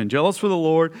says, "I've been jealous for the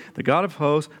Lord, the God of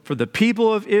hosts, for the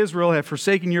people of Israel have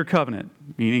forsaken your covenant,"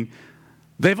 meaning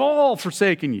they've all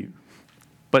forsaken you.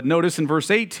 But notice in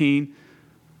verse 18,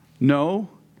 no,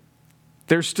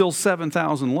 there's still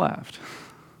 7,000 left.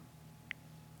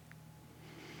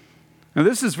 Now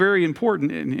this is very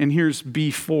important, and here's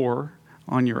B4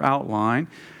 on your outline.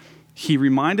 He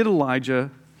reminded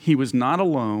Elijah he was not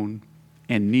alone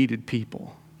and needed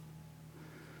people.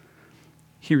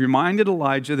 He reminded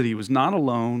Elijah that he was not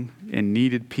alone and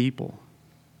needed people.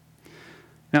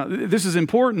 Now, this is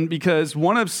important because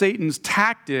one of Satan's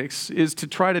tactics is to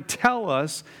try to tell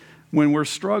us when we're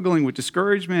struggling with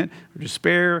discouragement or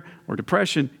despair or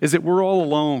depression is that we're all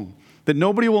alone, that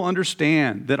nobody will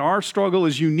understand, that our struggle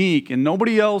is unique and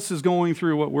nobody else is going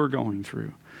through what we're going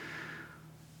through,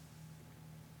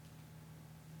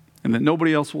 and that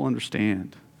nobody else will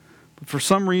understand. But for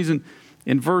some reason,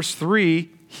 in verse 3,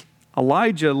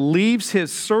 Elijah leaves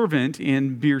his servant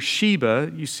in Beersheba.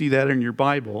 You see that in your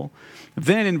Bible.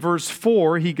 Then in verse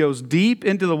 4, he goes deep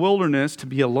into the wilderness to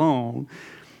be alone.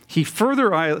 He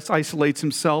further isolates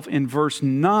himself in verse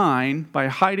 9 by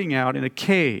hiding out in a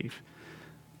cave.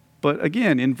 But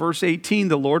again, in verse 18,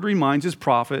 the Lord reminds his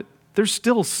prophet, there's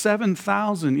still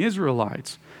 7,000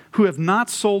 Israelites who have not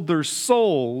sold their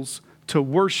souls to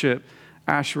worship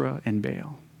Asherah and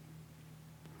Baal.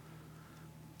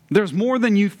 There's more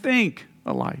than you think,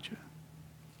 Elijah.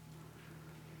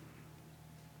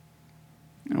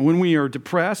 And when we are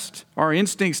depressed, our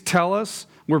instincts tell us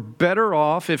we're better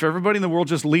off if everybody in the world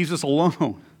just leaves us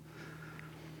alone.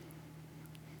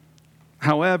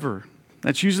 However,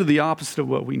 that's usually the opposite of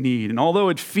what we need. And although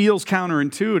it feels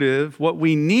counterintuitive, what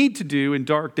we need to do in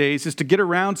dark days is to get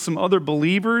around some other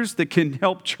believers that can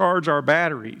help charge our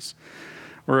batteries.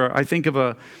 Or I think of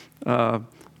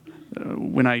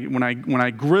when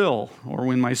I grill, or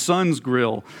when my sons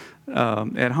grill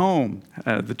at home,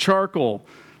 the charcoal,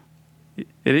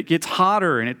 it gets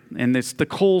hotter, and the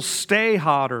coals stay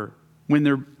hotter when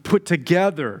they're put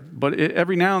together. But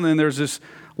every now and then there's this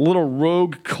little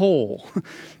rogue coal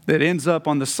that ends up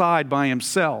on the side by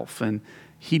himself, and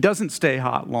he doesn't stay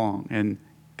hot long, and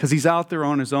because he's out there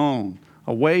on his own,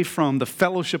 away from the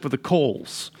fellowship of the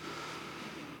coals.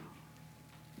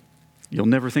 You'll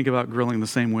never think about grilling the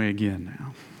same way again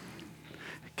now.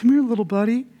 Come here, little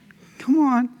buddy. Come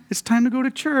on, it's time to go to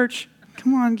church.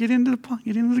 Come on, get into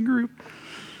the group.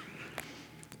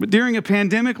 But during a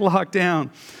pandemic lockdown,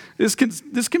 this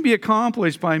can be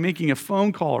accomplished by making a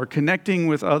phone call or connecting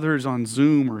with others on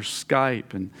Zoom or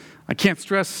Skype. And I can't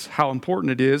stress how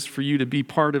important it is for you to be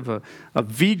part of a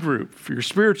V group for your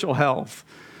spiritual health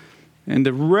and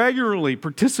to regularly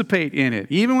participate in it,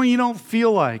 even when you don't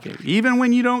feel like it, even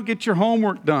when you don't get your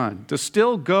homework done, to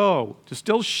still go, to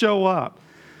still show up.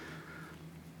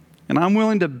 And I'm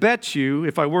willing to bet you,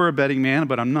 if I were a betting man,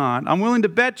 but I'm not, I'm willing to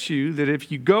bet you that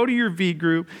if you go to your V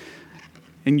group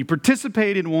and you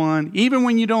participate in one, even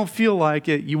when you don't feel like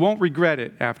it, you won't regret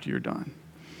it after you're done.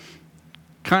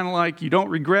 Kind of like you don't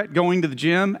regret going to the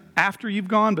gym after you've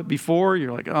gone, but before,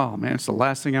 you're like, oh man, it's the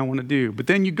last thing I want to do. But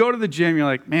then you go to the gym, you're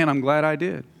like, man, I'm glad I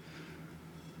did.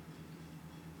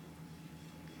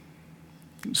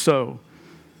 So,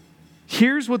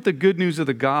 here's what the good news of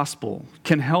the gospel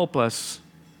can help us,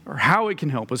 or how it can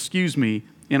help us, in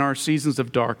our seasons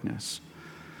of darkness.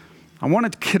 I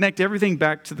want to connect everything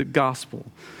back to the gospel.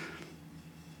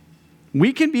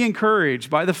 We can be encouraged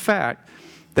by the fact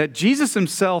that Jesus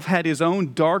himself had his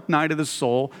own dark night of the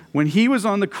soul when he was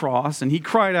on the cross and he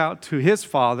cried out to his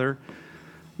Father,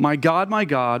 my God,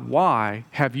 why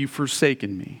have you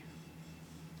forsaken me?"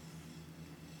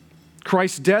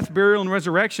 Christ's death, burial, and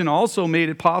resurrection also made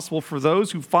it possible for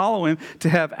those who follow him to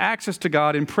have access to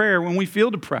God in prayer when we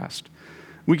feel depressed.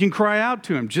 We can cry out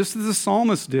to him, just as the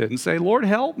psalmist did, and say, Lord,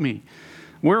 help me.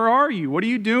 Where are you? What are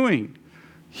you doing?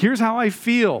 Here's how I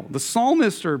feel. The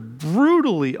psalmists are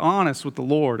brutally honest with the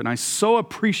Lord, and I so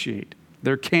appreciate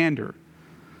their candor.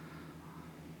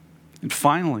 And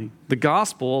finally, the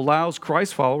gospel allows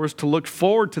Christ followers to look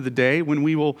forward to the day when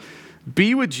we will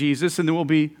be with Jesus and there will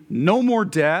be no more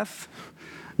death,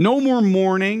 no more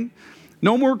mourning,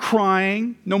 no more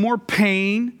crying, no more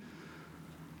pain.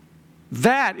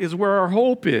 That is where our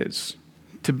hope is,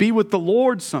 to be with the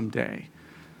Lord someday.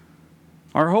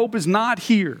 Our hope is not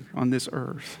here on this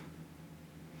earth.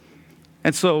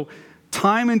 And so,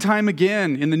 time and time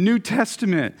again in the New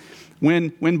Testament,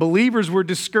 when believers were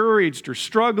discouraged or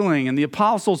struggling and the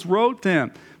apostles wrote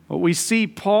them, what we see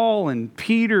Paul and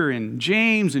Peter and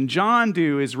James and John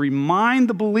do is remind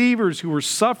the believers who were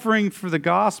suffering for the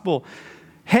gospel,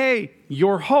 hey,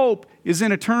 your hope is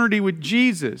in eternity with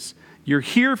Jesus. You're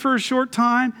here for a short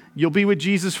time, you'll be with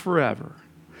Jesus forever.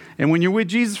 And when you're with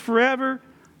Jesus forever,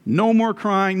 no more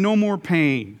crying, no more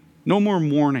pain, no more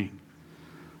mourning,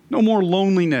 no more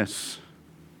loneliness,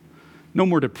 no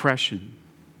more depression.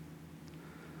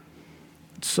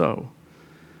 So,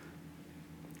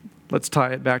 let's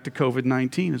tie it back to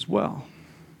COVID-19 as well.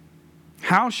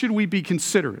 How should we be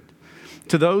considerate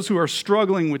to those who are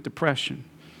struggling with depression,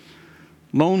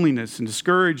 loneliness, and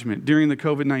discouragement during the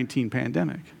COVID-19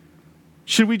 pandemic?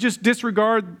 Should we just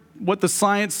disregard what the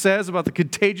science says about the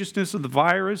contagiousness of the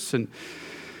virus and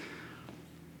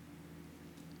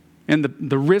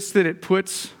the risk that it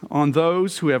puts on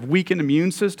those who have weakened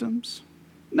immune systems?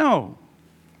 No,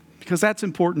 because that's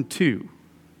important too.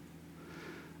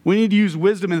 We need to use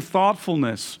wisdom and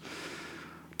thoughtfulness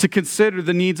to consider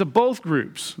the needs of both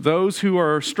groups, those who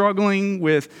are struggling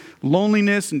with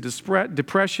loneliness and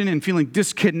depression and feeling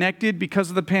disconnected because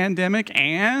of the pandemic,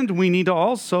 and we need to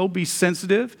also be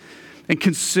sensitive and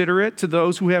considerate to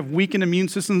those who have weakened immune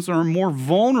systems and are more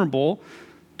vulnerable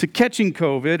to catching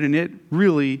COVID and it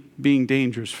really being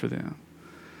dangerous for them.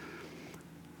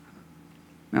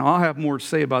 Now, I'll have more to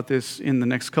say about this in the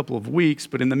next couple of weeks,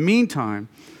 but in the meantime,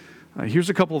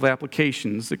 here's a couple of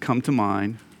applications that come to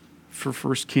mind for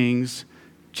 1 Kings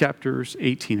chapters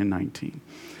 18 and 19.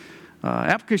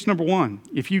 Application number 1,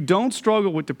 if you don't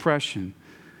struggle with depression,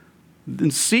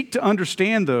 then seek to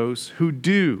understand those who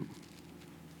do.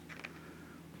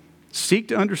 Seek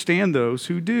to understand those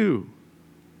who do.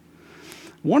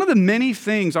 One of the many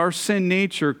things our sin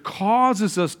nature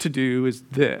causes us to do is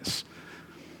this.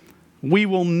 We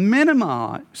will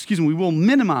minimize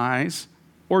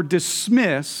or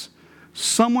dismiss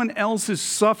someone else's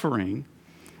suffering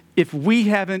if we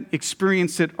haven't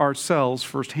experienced it ourselves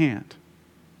firsthand.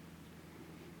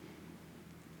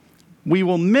 We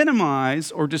will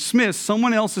minimize or dismiss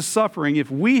someone else's suffering if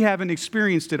we haven't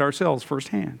experienced it ourselves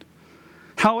firsthand.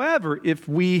 However, if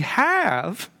we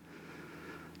have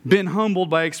been humbled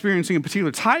by experiencing a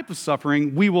particular type of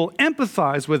suffering, we will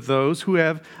empathize with those who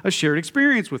have a shared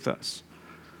experience with us.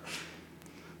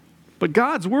 But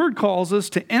God's word calls us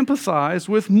to empathize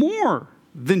with more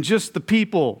than just the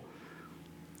people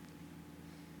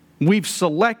we've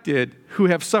selected who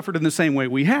have suffered in the same way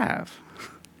we have.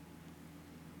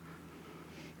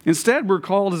 Instead, we're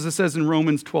called, as it says in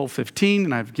Romans 12:15,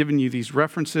 and I've given you these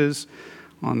references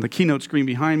on the keynote screen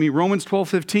behind me. Romans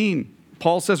 12:15,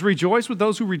 Paul says, rejoice with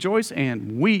those who rejoice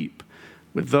and weep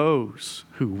with those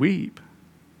who weep.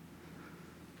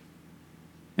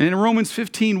 And in Romans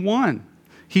 15:1,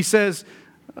 he says,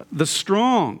 the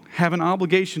strong have an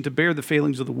obligation to bear the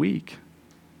failings of the weak.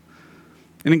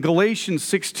 And in Galatians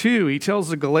 6:2, he tells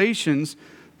the Galatians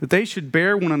that they should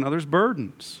bear one another's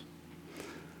burdens.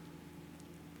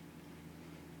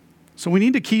 So we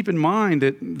need to keep in mind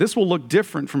that this will look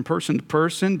different from person to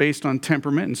person based on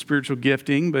temperament and spiritual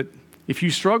gifting. But if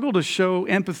you struggle to show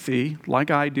empathy,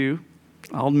 like I do,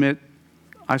 I'll admit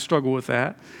I struggle with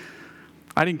that,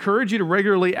 I'd encourage you to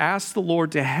regularly ask the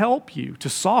Lord to help you, to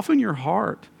soften your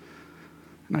heart.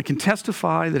 And I can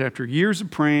testify that after years of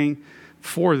praying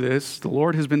for this, the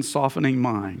Lord has been softening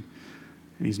mine.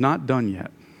 And He's not done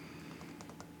yet.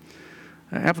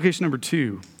 Application number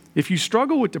 2. If you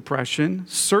struggle with depression,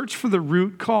 search for the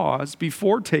root cause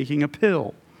before taking a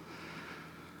pill.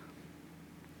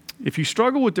 If you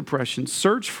struggle with depression,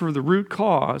 search for the root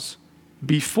cause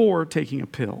before taking a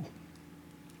pill.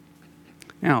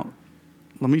 Now,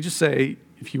 let me just say,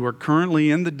 if you are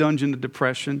currently in the dungeon of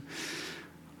depression,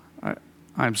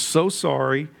 I'm so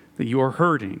sorry that you are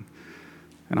hurting,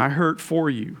 and I hurt for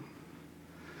you.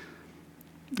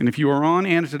 And if you are on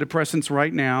antidepressants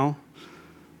right now,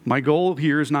 my goal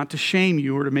here is not to shame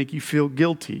you or to make you feel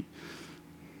guilty.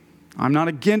 I'm not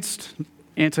against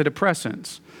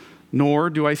antidepressants, nor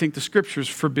do I think the scriptures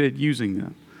forbid using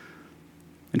them.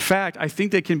 In fact, I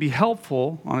think they can be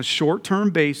helpful on a short-term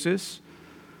basis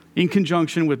in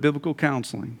conjunction with biblical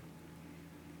counseling.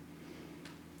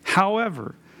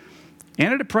 However,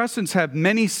 antidepressants have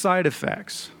many side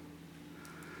effects,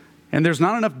 and there's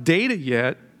not enough data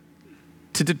yet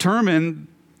to determine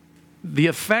the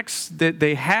effects that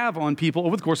they have on people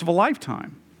over the course of a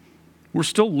lifetime. We're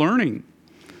still learning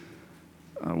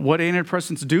what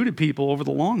antidepressants do to people over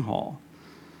the long haul.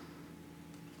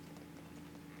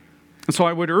 And so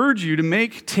I would urge you to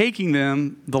make taking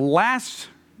them the last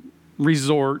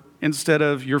resort instead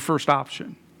of your first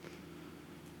option.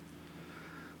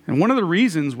 And one of the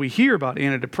reasons we hear about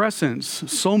antidepressants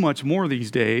so much more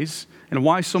these days, and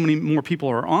why so many more people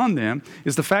are on them,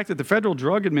 is the fact that the Federal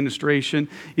Drug Administration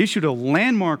issued a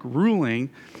landmark ruling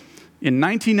in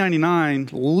 1999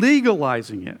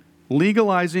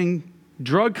 legalizing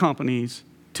drug companies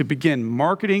to begin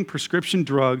marketing prescription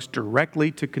drugs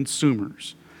directly to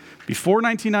consumers. Before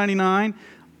 1999,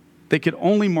 they could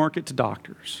only market to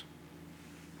doctors.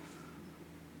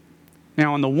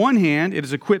 Now, on the one hand, it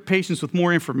has equipped patients with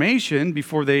more information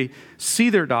before they see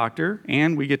their doctor,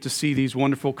 and we get to see these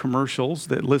wonderful commercials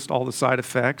that list all the side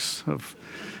effects of,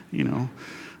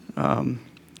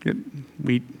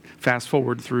 we fast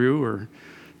forward through or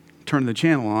turn the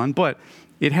channel on. But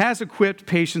it has equipped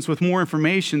patients with more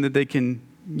information that they can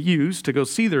use to go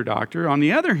see their doctor. On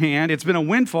the other hand, it's been a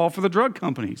windfall for the drug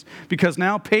companies because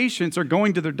now patients are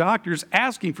going to their doctors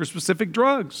asking for specific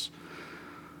drugs.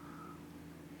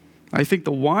 I think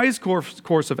the wise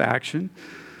course of action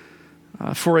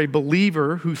for a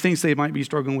believer who thinks they might be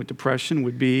struggling with depression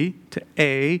would be to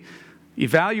A,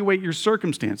 evaluate your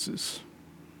circumstances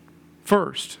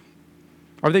first.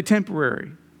 Are they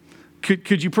temporary?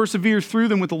 Could you persevere through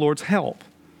them with the Lord's help?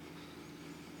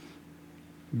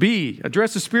 B,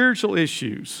 address the spiritual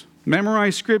issues.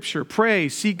 Memorize scripture, pray,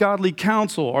 seek godly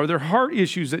counsel. Are there heart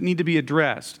issues that need to be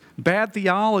addressed? Bad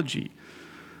theology.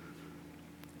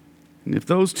 And if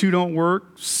those two don't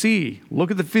work, C,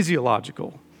 look at the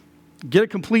physiological. Get a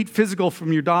complete physical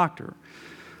from your doctor.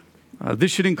 This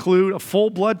should include a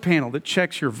full blood panel that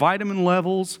checks your vitamin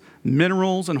levels,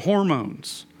 minerals, and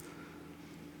hormones.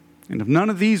 And if none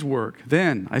of these work,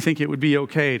 then I think it would be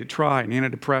okay to try an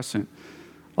antidepressant,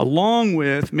 along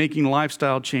with making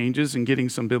lifestyle changes and getting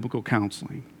some biblical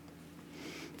counseling.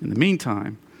 In the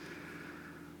meantime,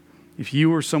 if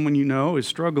you or someone you know is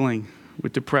struggling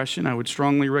with depression, I would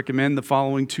strongly recommend the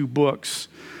following 2 books.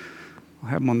 I'll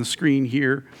have them on the screen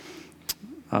here.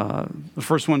 The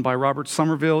first one by Robert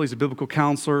Somerville. He's a biblical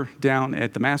counselor down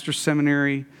at the Master's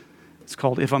Seminary. It's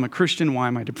called If I'm a Christian, Why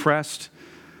Am I Depressed?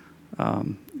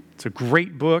 It's a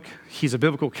great book. He's a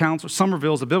biblical counselor.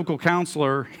 Somerville's a biblical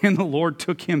counselor, and the Lord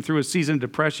took him through a season of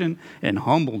depression and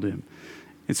humbled him.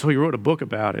 And so he wrote a book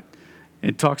about it.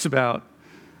 It talks about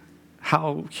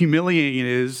how humiliating it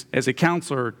is as a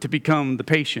counselor to become the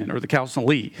patient or the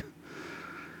counselee.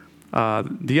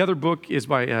 The other book is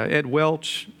by Ed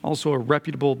Welch, also a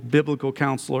reputable biblical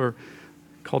counselor.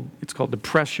 It's called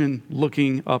Depression,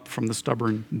 Looking Up from the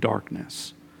Stubborn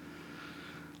Darkness.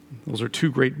 Those are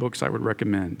two great books I would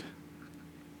recommend.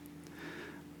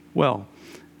 Well,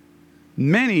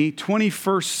 many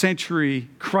 21st century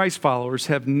Christ followers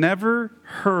have never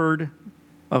heard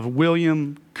of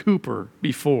William Cowper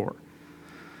before,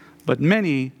 but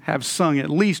many have sung at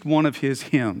least one of his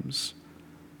hymns.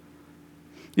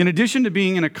 In addition to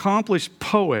being an accomplished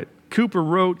poet, Cowper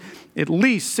wrote at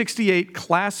least 68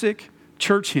 classic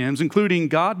church hymns, including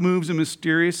God Moves in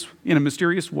a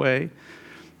Mysterious Way,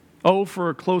 Oh, for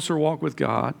a Closer Walk with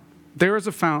God, There is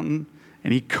a Fountain,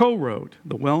 and he co-wrote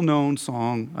the well-known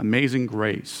song, Amazing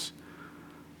Grace.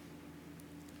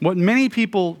 What many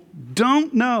people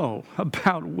don't know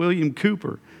about William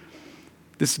Cowper,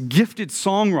 this gifted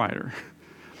songwriter,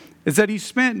 is that he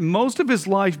spent most of his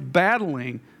life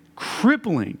battling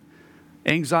crippling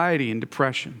anxiety and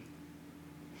depression.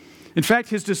 In fact,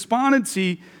 his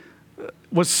despondency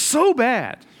was so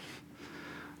bad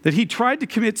that he tried to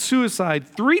commit suicide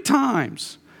 3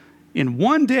 times in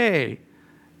one day.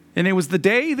 And it was the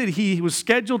day that he was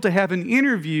scheduled to have an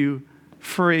interview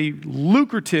for a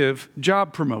lucrative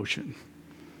job promotion.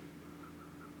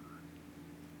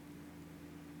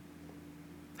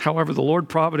 However, the Lord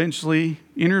providentially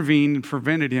intervened and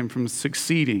prevented him from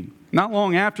succeeding. Not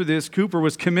long after this, Cowper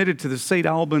was committed to the St.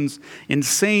 Albans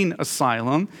Insane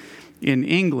Asylum in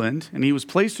England, and he was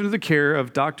placed under the care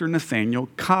of Dr. Nathaniel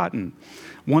Cotton.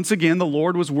 Once again, the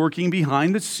Lord was working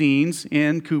behind the scenes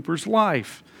in Cowper's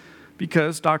life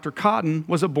because Dr. Cotton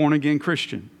was a born-again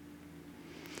Christian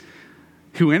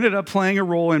who ended up playing a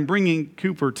role in bringing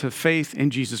Cowper to faith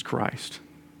in Jesus Christ.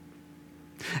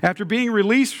 After being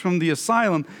released from the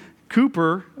asylum,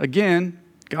 Cowper, again,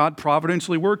 God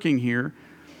providentially working here,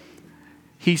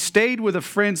 he stayed with a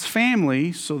friend's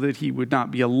family so that he would not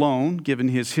be alone, given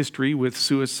his history with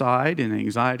suicide and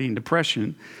anxiety and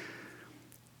depression.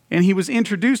 And he was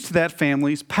introduced to that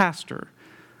family's pastor,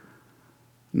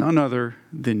 none other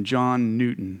than John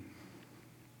Newton.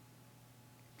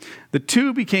 The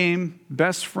two became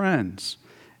best friends.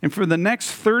 And for the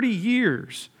next 30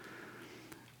 years,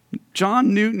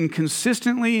 John Newton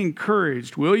consistently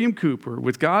encouraged William Cowper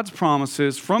with God's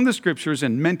promises from the Scriptures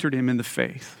and mentored him in the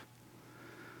faith.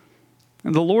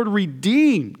 And the Lord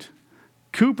redeemed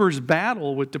Cowper's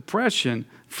battle with depression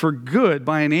for good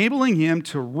by enabling him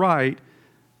to write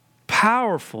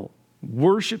powerful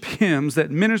worship hymns that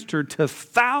ministered to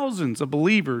thousands of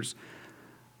believers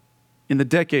in the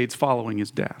decades following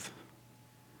his death.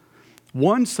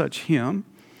 One such hymn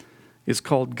is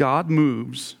called God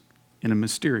Moves in a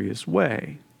Mysterious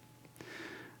Way.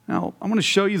 Now, I'm going to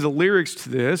show you the lyrics to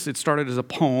this. It started as a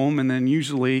poem, and then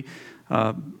usually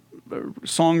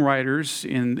songwriters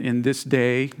in this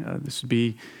day, this would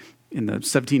be in the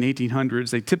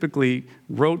 1800s, they typically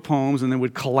wrote poems and then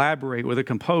would collaborate with a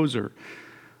composer.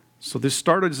 So this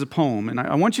started as a poem, and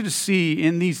I want you to see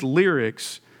in these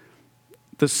lyrics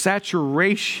the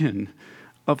saturation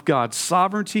of God's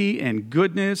sovereignty and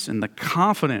goodness and the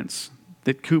confidence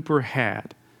that Cowper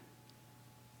had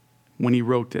when he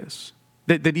wrote this,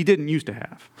 that he didn't used to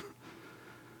have.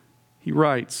 He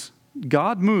writes,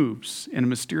 God moves in a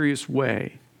mysterious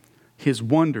way, his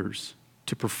wonders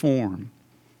to perform.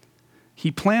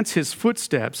 He plants his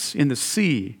footsteps in the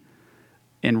sea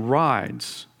and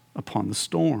rides upon the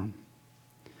storm.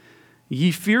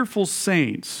 Ye fearful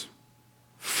saints,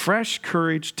 fresh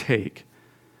courage take.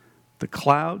 The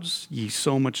clouds ye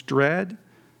so much dread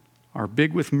are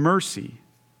big with mercy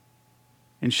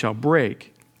and shall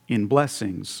break in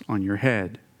blessings on your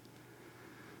head.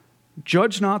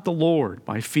 Judge not the Lord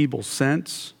by feeble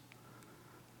sense,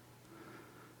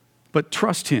 but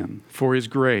trust him for his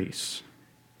grace.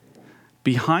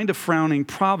 Behind a frowning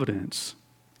providence,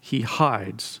 he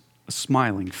hides a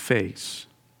smiling face.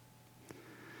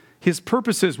 His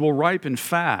purposes will ripen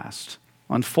fast,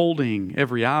 unfolding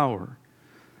every hour,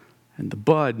 and the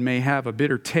bud may have a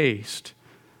bitter taste,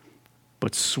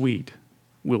 but sweet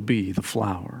will be the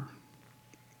flower.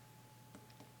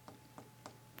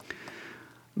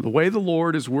 The way the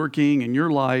Lord is working in your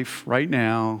life right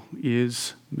now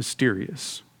is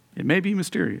mysterious. It may be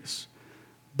mysterious,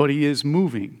 but he is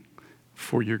moving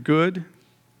for your good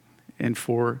and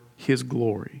for his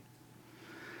glory.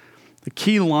 The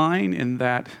key line in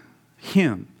that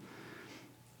hymn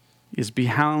is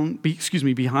behind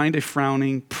a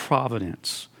frowning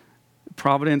providence.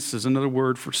 Providence is another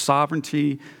word for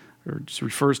sovereignty, or just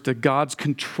refers to God's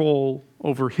control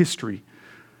over history.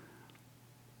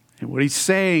 And what he's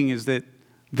saying is that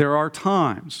there are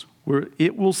times where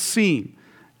it will seem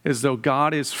as though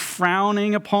God is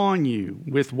frowning upon you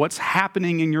with what's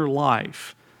happening in your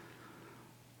life.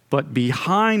 But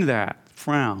behind that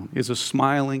frown is a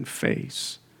smiling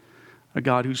face, a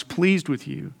God who's pleased with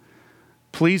you,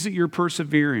 pleased that you're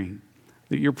persevering,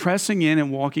 that you're pressing in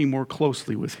and walking more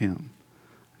closely with him,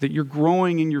 that you're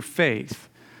growing in your faith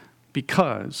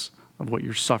because of what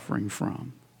you're suffering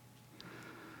from.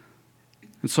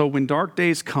 And so when dark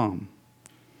days come,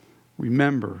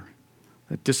 remember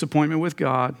that disappointment with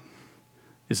God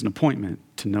is an appointment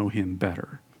to know him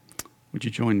better. Would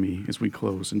you join me as we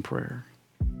close in prayer?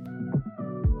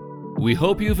 We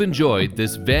hope you've enjoyed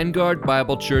this Vanguard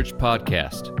Bible Church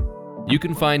podcast. You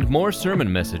can find more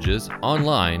sermon messages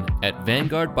online at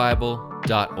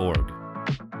vanguardbible.org.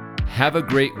 Have a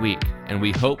great week, and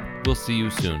we hope we'll see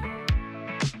you soon.